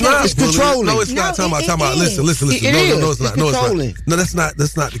 It's not. It's controlling. No, it's not. Talking about. Listen. No, it's not. No, it's not. No,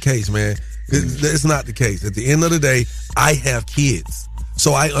 that's not the case, man. It's not the case. At the end of the day, I have kids,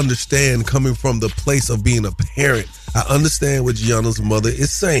 so I understand coming from the place of being a parent. I understand what Gianna's mother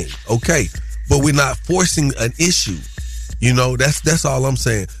is saying. Okay, but we're not forcing an issue. You know, that's all I'm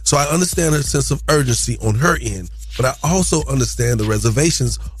saying. So I understand her sense of urgency on her end, but I also understand the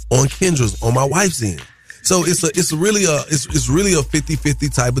reservations on Kendra's, on my wife's end. So it's really a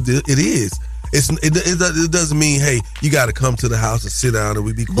 50-50 type of deal. It is. It doesn't mean, hey, you got to come to the house and sit down and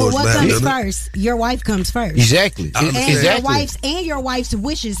we be cordial. But what comes first? Your wife comes first. Exactly. And your wife's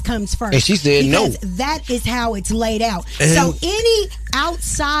wishes comes first. And she said no. That is how it's laid out. So any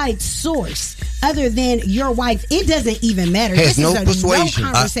outside source other than your wife, it doesn't even matter. Has no persuasion.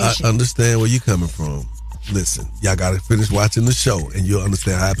 No conversation. I understand where you're coming from. Listen, y'all got to finish watching the show and you'll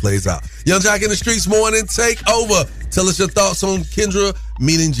understand how it plays out. Young Jock in the Streets Morning Takeover. Tell us your thoughts on Kendra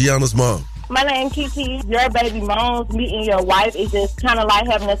meeting Gianna's mom. My name Kiki. Your baby mom's meeting your wife is just kind of like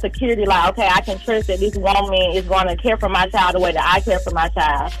having a security, like, okay, I can trust that this woman is going to care for my child the way that I care for my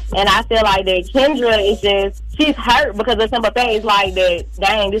child. And I feel like that Kendra is just, she's hurt because the simple thing is like that,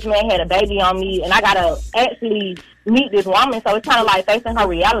 dang, this man had a baby on me and I got to actually meet this woman, so it's kind of like facing her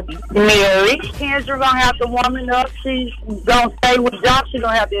reality. Mary, Kendra gonna have to woman up. She's gonna stay with Jock. She's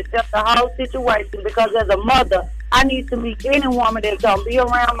gonna have to accept the whole situation because as a mother, I need to meet any woman that's gonna be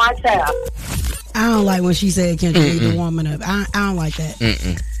around my child. I don't like when she said Kendra need the woman up. I don't like that.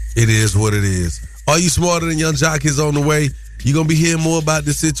 It is what it is. Are you smarter than Young Jock is on the way? You're gonna be hearing more about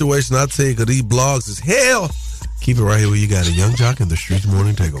this situation. I tell you, because these blogs is hell. Keep it right here where you got a Young Jock in the Streets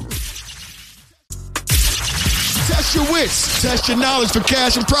Morning Takeover. Test your wits. Test your knowledge for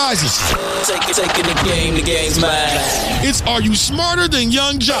cash and prizes. Taking the game's mine. It's Are You Smarter Than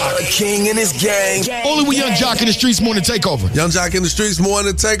Young Jock? A king and his gang. Only with Young Jock in the Streets Morning Takeover. Young Jock in the Streets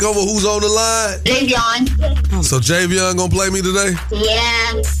Morning Takeover. Who's on the line? Javion. So Javion gonna play me today?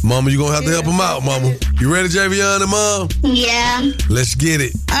 Yeah. Mama, you gonna have to help him out, Mama. You ready, Javion and Mom? Yeah. Let's get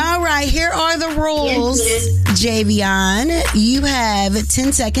it. All right, here are the rules. Javion, you have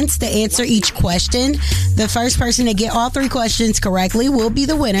 10 seconds to answer each question. The first person to get all 3 questions correctly will be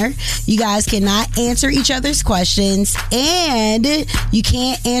the winner. You guys cannot answer each other's questions, and you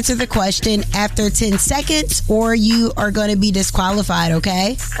can't answer the question after 10 seconds or you are going to be disqualified,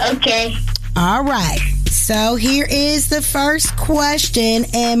 okay? Okay. All right. So here is the first question,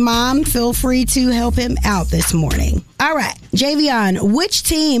 and Mom, feel free to help him out this morning. All right. Javion, which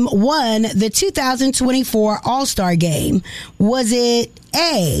team won the 2024 All-Star Game? Was it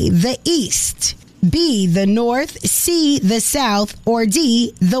A, the East, B, the North, C, the South, or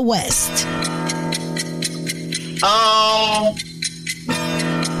D, the West? A.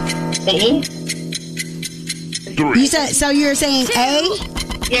 3. You said, so you're saying A?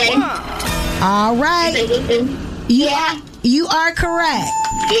 Yeah. All right. Yeah. You are correct.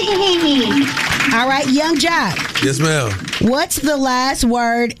 All right, Young Jock. Yes, ma'am. What's the last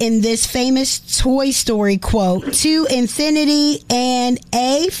word in this famous Toy Story quote? To infinity and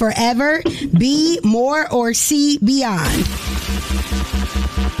A, forever, B, more, or C, beyond?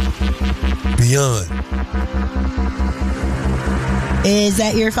 Beyond. Is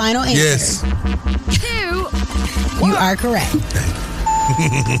that your final answer? Yes. 2. You are correct.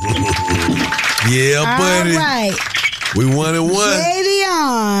 Yeah, buddy. All right. We 1-1.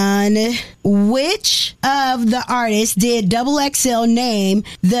 Javion, which of the artists did XXL name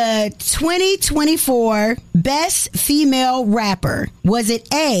the 2024 Best Female Rapper? Was it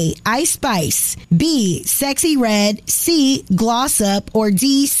A, Ice Spice, B, Sexy Red, C, Gloss Up, or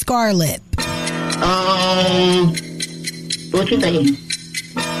D, Scarlett? What you think?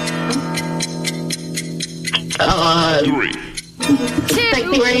 3. 2.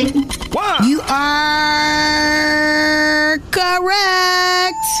 You are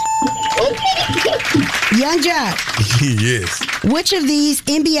correct. Young Jock. Yes. Which of these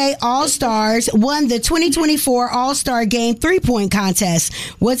NBA All-Stars won the 2024 All-Star Game 3-point contest?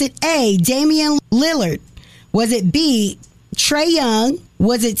 Was it A, Damian Lillard? Was it B, Trae Young?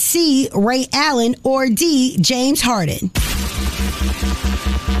 Was it C, Ray Allen? Or D, James Harden?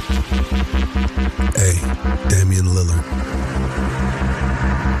 A, Damian Lillard.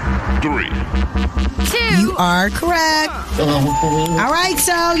 3. 2. You are correct. All right,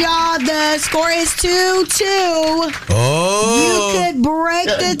 so y'all, the score is 2-2. Oh. You could break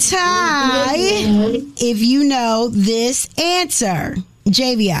the tie if you know this answer.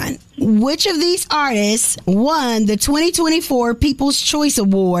 Javion, which of these artists won the 2024 People's Choice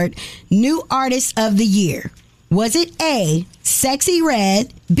Award New Artist of the Year? Was it A, Sexy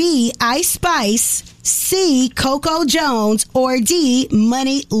Red, B, Ice Spice, C, Coco Jones, or D,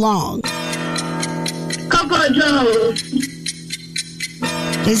 Money Long? Coco Jones.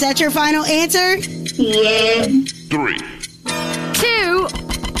 Is that your final answer? Yeah. 3. 2.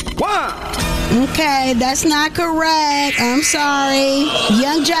 1. Okay, that's not correct. I'm sorry.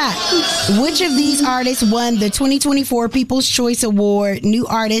 Young Jock, which of these artists won the 2024 People's Choice Award New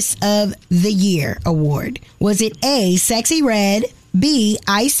Artist of the Year Award? Was it A, Sexy Red, B,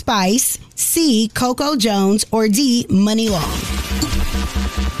 Ice Spice, C, Coco Jones, or D, Money Long?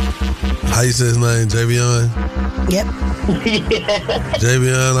 How you say his name, Javion? Yep.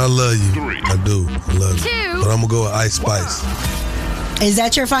 Javion, I love you. I do. I love you. 2. But I'm going to go with Ice Spice. Is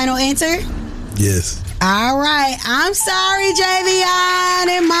that your final answer? Yes. All right. I'm sorry, Javion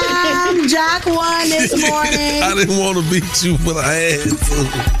and Mom. Jock won this morning. I didn't want to beat you, but I had to.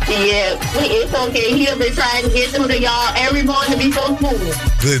 Yeah, it's okay. He'll be trying to get through to y'all every morning to be so smooth.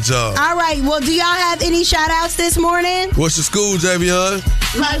 Good job. All right. Well, do y'all have any shout-outs this morning? What's your school, Javion?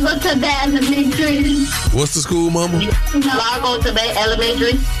 Largo to Bay Elementary. What's the school, Mama? Largo to Bay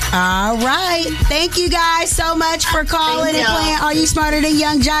Elementary. All right. Thank you guys so much for calling and playing Are You Smarter Than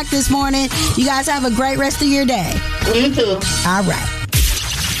Young Jock this morning. You guys have a great rest of your day. You too. All right.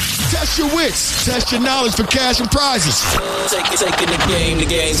 Test your wits. Test your knowledge for cash and prizes. Taking the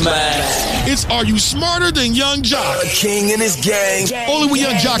game's mine. It's Are You Smarter Than Young Jock? A king and his gang. Only with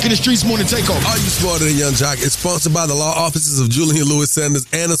Young Jock in the Streets Morning Takeover. Are You Smarter Than Young Jock? It's sponsored by the law offices of Julian Lewis Sanders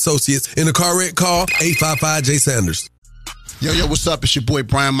and Associates. In a car wreck, call 855-J-Sanders. Yo, what's up? It's your boy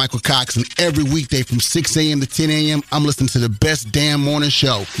Brian Michael Cox, and every weekday from 6 a.m. to 10 a.m., I'm listening to the best damn morning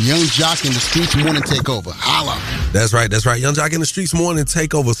show, Young Jock in the Streets Morning Takeover. Holla. That's right. Young Jock in the Streets Morning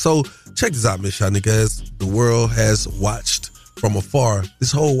Takeover. So check this out, Miss Shanika, as the world has watched from afar.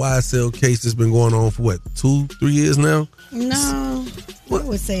 This whole YSL case has been going on for what, 2-3 years now? No. I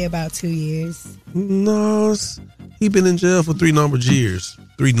would say about 2 years. No, he been in jail for 3 numbered years.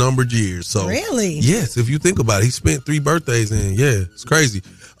 3 numbered years. So really? Yes, if you think about it, he spent 3 birthdays in. Yeah, it's crazy.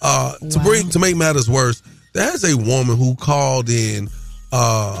 To make matters worse, there's a woman who called in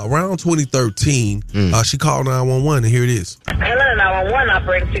around 2013. She called 911, and here it is. Hello, 911,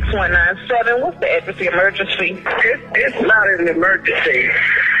 operating 6197. What's the address of the emergency? It's not an emergency.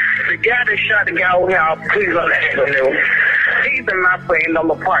 The guy that shot the guy on y'all, please on the avenue. She's in my friend's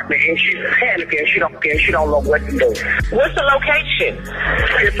apartment and she's panicking. She don't know what to do. What's the location?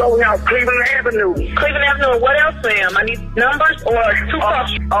 It's over here on Cleveland Avenue. Cleveland Avenue. And what else, ma'am? I need numbers or two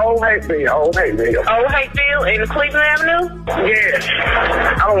cross. Old Hayfield in Cleveland Avenue. Yes.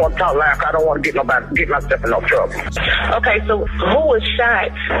 I don't want to talk loud. I don't want to get myself in no trouble. Okay, so who was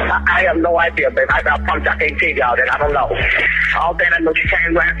shot? I have no idea, babe. I promise I can't tell y'all that. I don't know. All that I know, she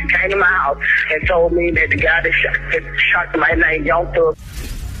came to my house and told me that the guy that shot my name, Young Thug.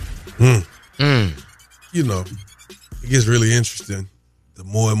 You know, it gets really interesting the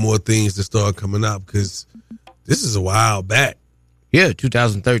more and more things that start coming out, because this is a while back. Yeah,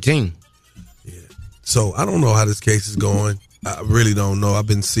 2013. Yeah. So I don't know how this case is going. I really don't know. I've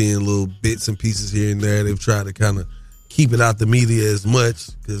been seeing little bits and pieces here and there. They've tried to kind of keep it out the media as much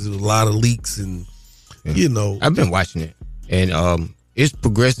because there's a lot of leaks and, you know. I've been watching it, and it's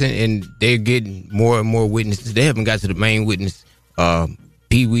progressing, and they're getting more and more witnesses. They haven't got to the main witness.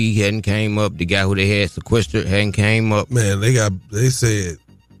 Pee Wee hadn't came up. The guy who they had sequestered hadn't came up. Man, they said.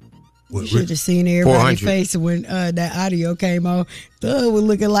 You should have seen everybody's face when that audio came on. Thug was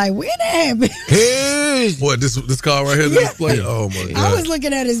looking like, when that happened? What, this car right here that's playing? Oh, my God. I was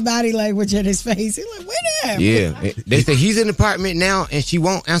looking at his body language and his face. He like, when that happened? Yeah. They say he's in the apartment now and she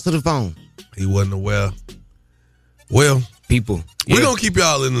won't answer the phone. He wasn't aware. Well, people. We're going to keep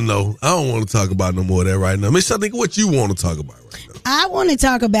y'all in the know. I don't want to talk about no more of that right now. Miss Shanika, what you want to talk about right now? I want to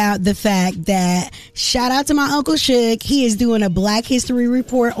talk about the fact that, shout out to my Uncle Suge, he is doing a Black History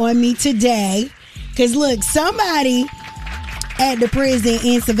report on me today. Because look, somebody at the prison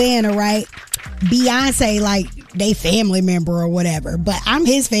in Savannah, right? Beyonce, like, they family member or whatever, but I'm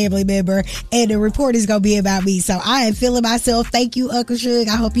his family member, and the report is going to be about me. So I am feeling myself. Thank you, Uncle Suge.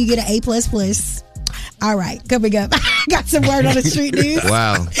 I hope you get an A++. All right, coming up. I got some word on the street news.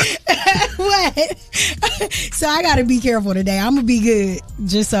 Wow. What? So I got to be careful today. I'm going to be good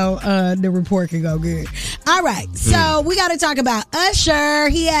just so the report can go good. All right, so we got to talk about Usher.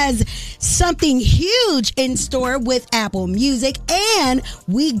 He has something huge in store with Apple Music, and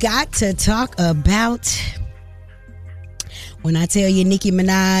we got to talk about... When I tell you Nicki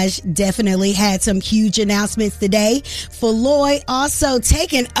Minaj definitely had some huge announcements today. Floyd also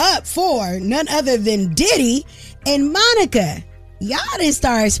taken up for none other than Diddy and Monica. Y'all done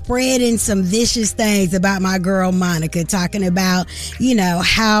start spreading some vicious things about my girl Monica, talking about, you know,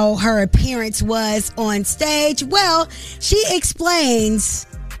 how her appearance was on stage. Well, she explains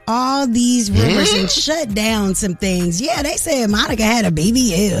all these rumors and shut down some things. Yeah, they said Monica had a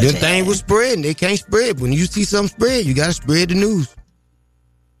BBL. The thing was spreading. They can't spread. When you see something spread, you got to spread the news.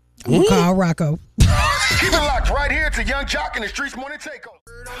 We'll call Rocco. Keep it locked right here to Young Jock in the Streets Morning Takeover.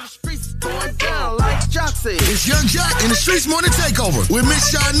 Going down like Jock said. It's Young Jock in the Streets Morning Takeover with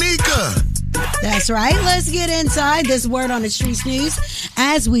Miss Shanika. That's right. Let's get inside this word on the streets news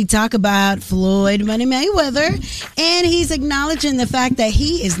as we talk about Floyd Money Mayweather, and he's acknowledging the fact that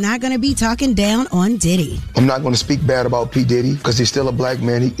he is not going to be talking down on Diddy. I'm not going to speak bad about P. Diddy because he's still a black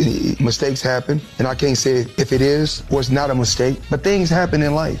man. Mistakes happen, and I can't say if it is or it's not a mistake, but things happen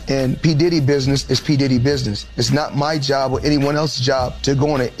in life. And P. Diddy business is P. Diddy business. It's not my job or anyone else's job to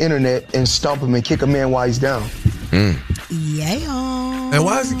go on the internet and stomp him and kick a man while he's down. Yeah. And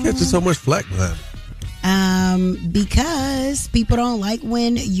why is he catching so much flack behind it? Because people don't like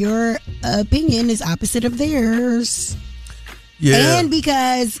when your opinion is opposite of theirs. Yeah. And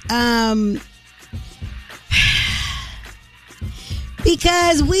because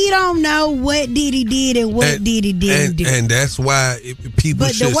we don't know what Diddy did and what Diddy didn't do. And that's why people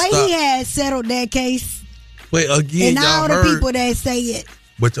but should the way stop. he had settled that case, Wait, again, and all y'all the heard, people that say it.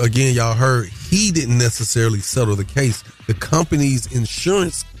 But again, y'all heard he didn't necessarily settle the case. The company's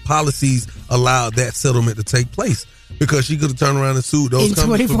insurance policies allowed that settlement to take place because she could have turned around and sued those In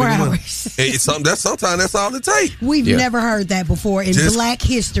companies 24 for bigger money. hours. And sometimes that's all it takes. We've never heard that before in Black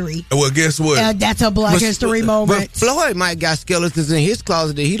history. Well, guess what? That's a Black history moment. But Floyd might got skeletons in his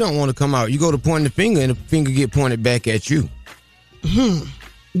closet that he don't want to come out. You go to point the finger and the finger get pointed back at you.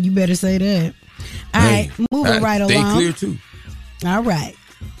 You better say that. All right, moving right Stay along. clear too. All right.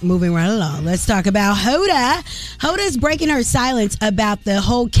 Moving right along. Let's talk about Hoda. Hoda's breaking her silence about the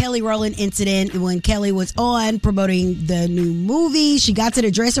whole Kelly Rowland incident when Kelly was on promoting the new movie. She got to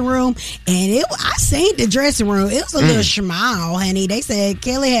the dressing room, and I seen the dressing room. It was a little schmile, honey. They said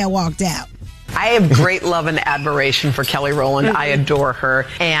Kelly had walked out. I have great love and admiration for Kelly Rowland. I adore her,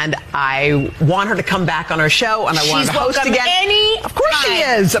 and I want her to come back on our show, and I want her to host again. Of course she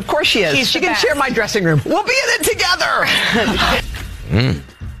is. Of course she is. She can share my dressing room. We'll be in it together.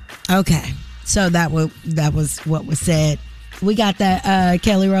 Okay, so that was what was said We got that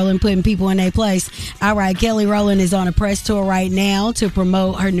Kelly Rowland putting people in their place. All right, Kelly Rowland is on a press tour right now to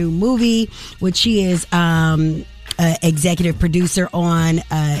promote her new movie, which she is executive producer on.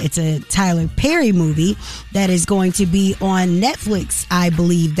 It's a Tyler Perry movie that is going to be on Netflix. I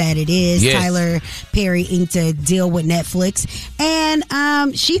believe that it is. Yes. Tyler Perry inked a deal with Netflix,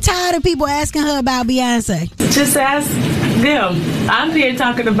 and she tired of people asking her about Beyonce. Just ask them. I'm here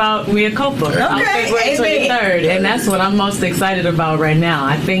talking about Mia Khalifa on February 23rd, and that's what I'm most excited about right now.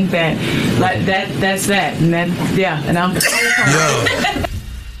 I think that's that, and and I'm.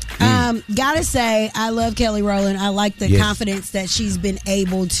 Gotta say, I love Kelly Rowland. I like the Yes. confidence that she's been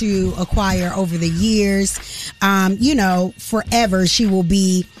able to acquire over the years. Forever she will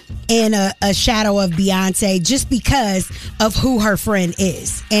be in a shadow of Beyonce just because of who her friend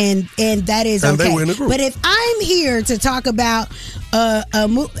is, and that is And they okay. were in a group. But if I'm here to talk about a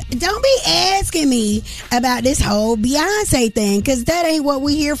movie, don't be asking me about this whole Beyonce thing, because that ain't what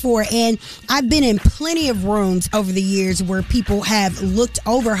we're here for. And I've been in plenty of rooms over the years where people have looked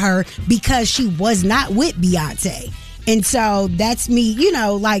over her because she was not with Beyonce. And so that's me,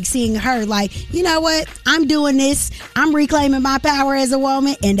 like seeing her like, you know what? I'm doing this. I'm reclaiming my power as a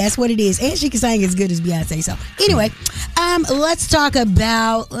woman. And that's what it is. And she can sing as good as Beyonce. So anyway, let's talk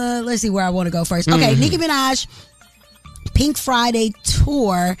about, let's see where I want to go first. Okay, Nicki Minaj. Pink Friday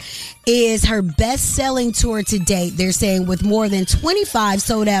tour is her best-selling tour to date. They're saying with more than 25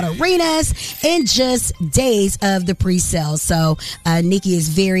 sold-out arenas in just days of the pre-sale. So Nicki is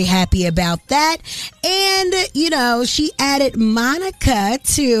very happy about that. And, she added Monica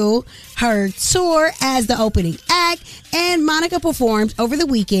to her tour as the opening act. And Monica performed over the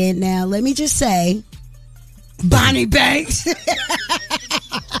weekend. Now, let me just say, Bonnie Banks.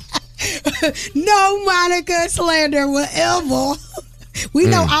 No Monica slander whatever. We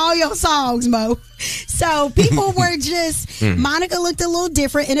know all your songs, Mo. So people were just, Monica looked a little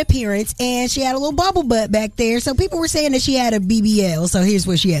different in appearance, and she had a little bubble butt back there. So people were saying that she had a BBL. So here's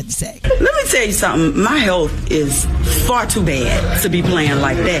what she had to say. Let me tell you something. My health is far too bad to be playing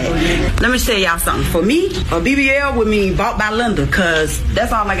like that. Let me tell y'all something. For me, a BBL would mean bought by Linda, because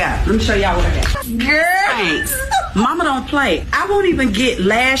that's all I got. Let me show y'all what I got. Girl. Thanks. Mama don't play. I won't even get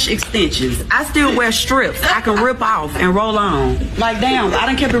lash extensions. I still wear strips I can rip off and roll on. Like, damn, I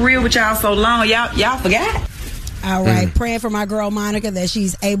done kept it real with y'all so long. Y'all forgot? All right, praying for my girl Monica that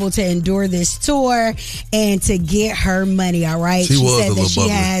she's able to endure this tour and to get her money. All right, she said that she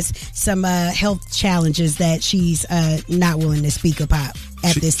has some health challenges that she's not willing to speak about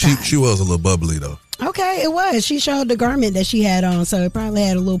at this time. She was a little bubbly though. Okay, it was. She showed the garment that she had on, so it probably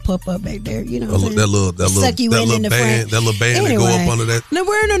had a little puff up back there. You know, that little band that go up under that. Now,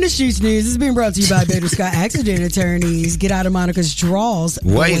 we're on the Streets News. It's been brought to you by Bader Scott Accident Attorneys. Get out of Monica's draws.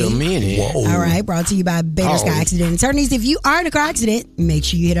 Wait a minute. Whoa. All right, brought to you by Bader Scott Accident Attorneys. If you are in a car accident, make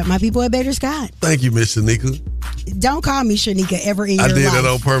sure you hit up my people at Bader Scott. Thank you, Miss Shanika. Don't call me Shanika ever in your life. I did that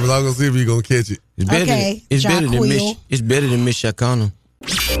on purpose. I'm gonna see if you're gonna catch it. It's better than Miss Shakana.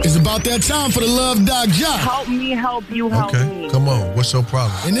 It's about that time for the Love Doc Jock. Help me help you help me. Come on. What's your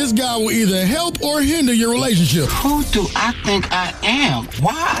problem? And this guy will either help or hinder your relationship. Who do I think I am?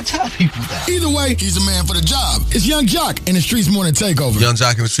 Why I tell people that? Either way, he's a man for the job. It's Young Jock in the Streets Morning Takeover. Young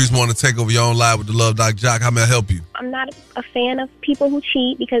Jock in the Streets Morning Takeover. You're on live with the Love Doc Jock. How may I help you? I'm not a fan of people who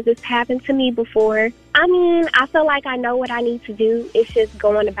cheat because it's happened to me before. I mean, I feel like I know what I need to do. It's just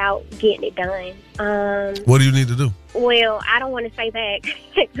going about getting it done. What do you need to do? Well, I don't want to say that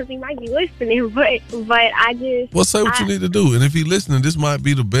because he might be listening, but I just... Well, say what you need to do. And if he's listening, this might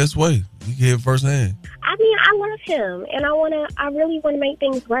be the best way. You can hear it firsthand. I mean, I love him, and I really want to make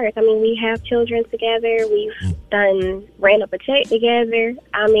things work. I mean, we have children together. We've ran up a check together.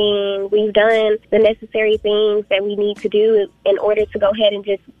 I mean, we've done the necessary things that we need to do in order to go ahead and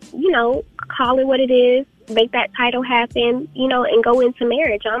just, call it what it is, make that title happen, and go into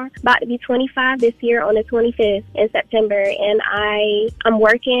marriage. I'm about to be 25 this year on the 25th in September, and I'm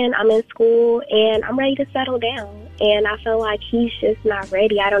working, I'm in school, and I'm ready to settle down. And I feel like he's just not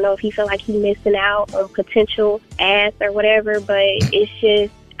ready. I don't know if he feel like he's missing out on potential ass or whatever, but it's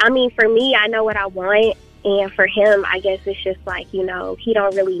just, for me, I know what I want. And for him, I guess it's just like, he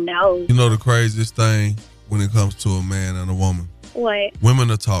don't really know. You know the craziest thing when it comes to a man and a woman? What? Women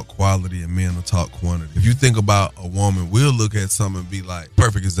will talk quality and men will talk quantity. If you think about a woman, we'll look at something and be like,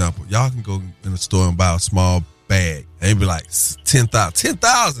 perfect example, y'all can go in the store and buy a small bag and it'd be like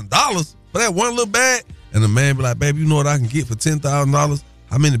 $10,000 for that one little bag. And the man be like, baby, you know what I can get for $10,000?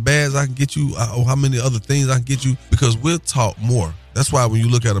 How many bags I can get you, or how many other things I can get you? Because we'll talk more. That's why when you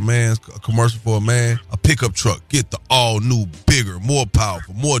look at a commercial for a man, a pickup truck, get the all new, bigger, more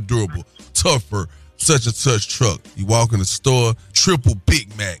powerful, more durable, tougher, such and such truck. You walk in the store, triple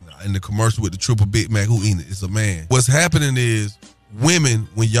Big Mac. In the commercial with the triple Big Mac, who eating it? It's a man. What's happening is women,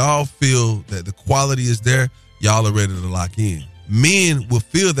 when y'all feel that the quality is there, y'all are ready to lock in. Men will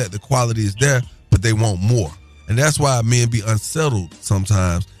feel that the quality is there, but they want more. And that's why men be unsettled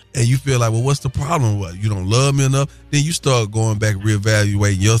sometimes. And you feel like, well, what's the problem? What, you don't love me enough? Then you start going back,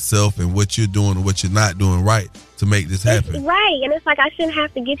 reevaluating yourself and what you're doing and what you're not doing right to make this happen. Right. And it's like, I shouldn't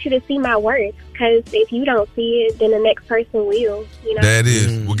have to get you to see my worth, because if you don't see it, then the next person will, you know? That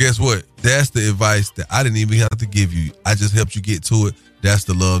is. Well, guess what? That's the advice that I didn't even have to give you. I just helped you get to it. That's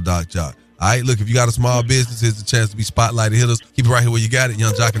the Love Doc Jock. All right, look, if you got a small business, here's the chance to be spotlighted. Hit us. Keep it right here where you got it.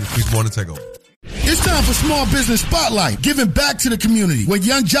 Young Jock in the Streets Morning Takeover. It's time for Small Business Spotlight, giving back to the community with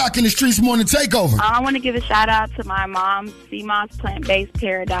Young Jock in the Streets Morning Takeover. I want to give a shout out to my mom, CMOS Plant-Based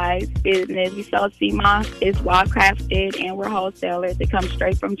Paradise business. We sell CMOS. It's wild crafted, and we're wholesalers. It comes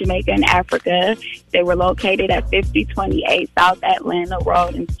straight from Jamaica and Africa. They were located at 5028 South Atlanta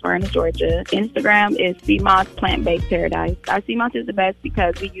Road in Smyrna, Georgia. Instagram is CMOS Plant-Based Paradise. Our CMOS is the best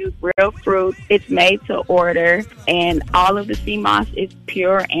because we use real fruit. It's made to order, and all of the CMOS is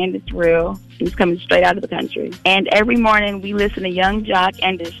pure and it's real. It's coming straight out of the country. And every morning we listen to Young Jock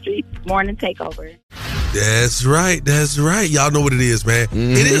and the Streets Morning Takeover. That's right. That's right. Y'all know what it is, man.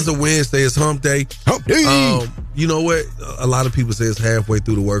 Mm-hmm. It is a Wednesday. It's hump day. Hump day. You know what? A lot of people say it's halfway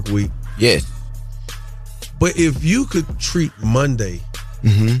through the work week. Yes. But if you could treat Monday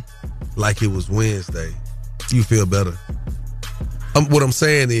like it was Wednesday, you feel better. What I'm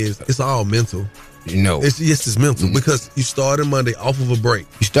saying is it's all mental. You know, it's mental because you started Monday off of a break.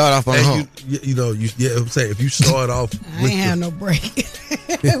 You start off on a hump. I'm saying if you start off, I ain't have no break.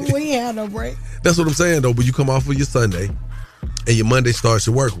 We ain't have no break. That's what I'm saying though. But you come off of your Sunday, and your Monday starts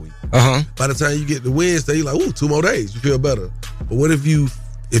your work week. By the time you get to Wednesday, you're like, ooh, 2 more days. You feel better. But what if you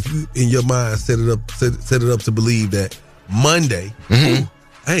in your mind set it up to believe that Monday, ooh,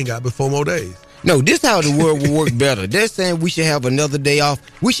 I ain't got but 4 more days. No, this is how the world will work better. They're saying we should have another day off.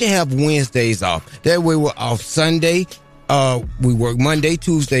 We should have Wednesdays off. That way we're off Sunday. We work Monday,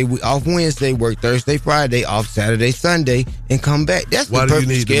 Tuesday. We off Wednesday, work Thursday, Friday, off Saturday, Sunday, and come back. That's why the do you perfect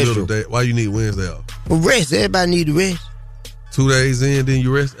need schedule. the middle day? Why you need Wednesday off? Well, rest. Everybody need to rest. 2 days in, then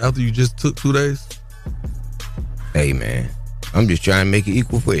you rest after you just took 2 days? Hey, man. I'm just trying to make it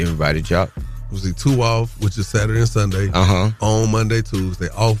equal for everybody, Jock. Was it 2 off, which is Saturday and Sunday. On Monday, Tuesday.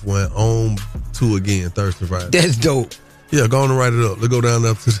 Off 1, on 2 again, Thursday, Friday. That's dope. Yeah, go on and write it up. Let's go down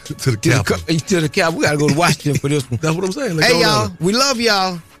there to the Capitol. To the Capitol. We got to go to Washington for this one. That's what I'm saying. Hey, y'all. We love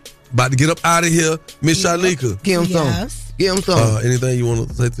y'all. About to get up out of here. Miss Shanika. Give him some. Give him some. Anything you want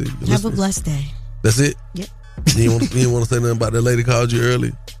to say to you? Have a blessed day. That's it? Yep. You didn't want to say nothing about that lady called you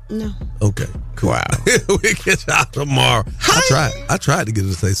earlier? No. Okay. Cool. Wow. We'll catch y'all tomorrow. I tried to get her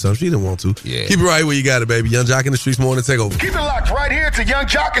to say something. She didn't want to. Yeah. Keep it right where you got it, baby. Young Jock in the Streets Morning Takeover. Keep it locked right here to Young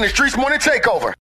Jock in the Streets Morning Takeover.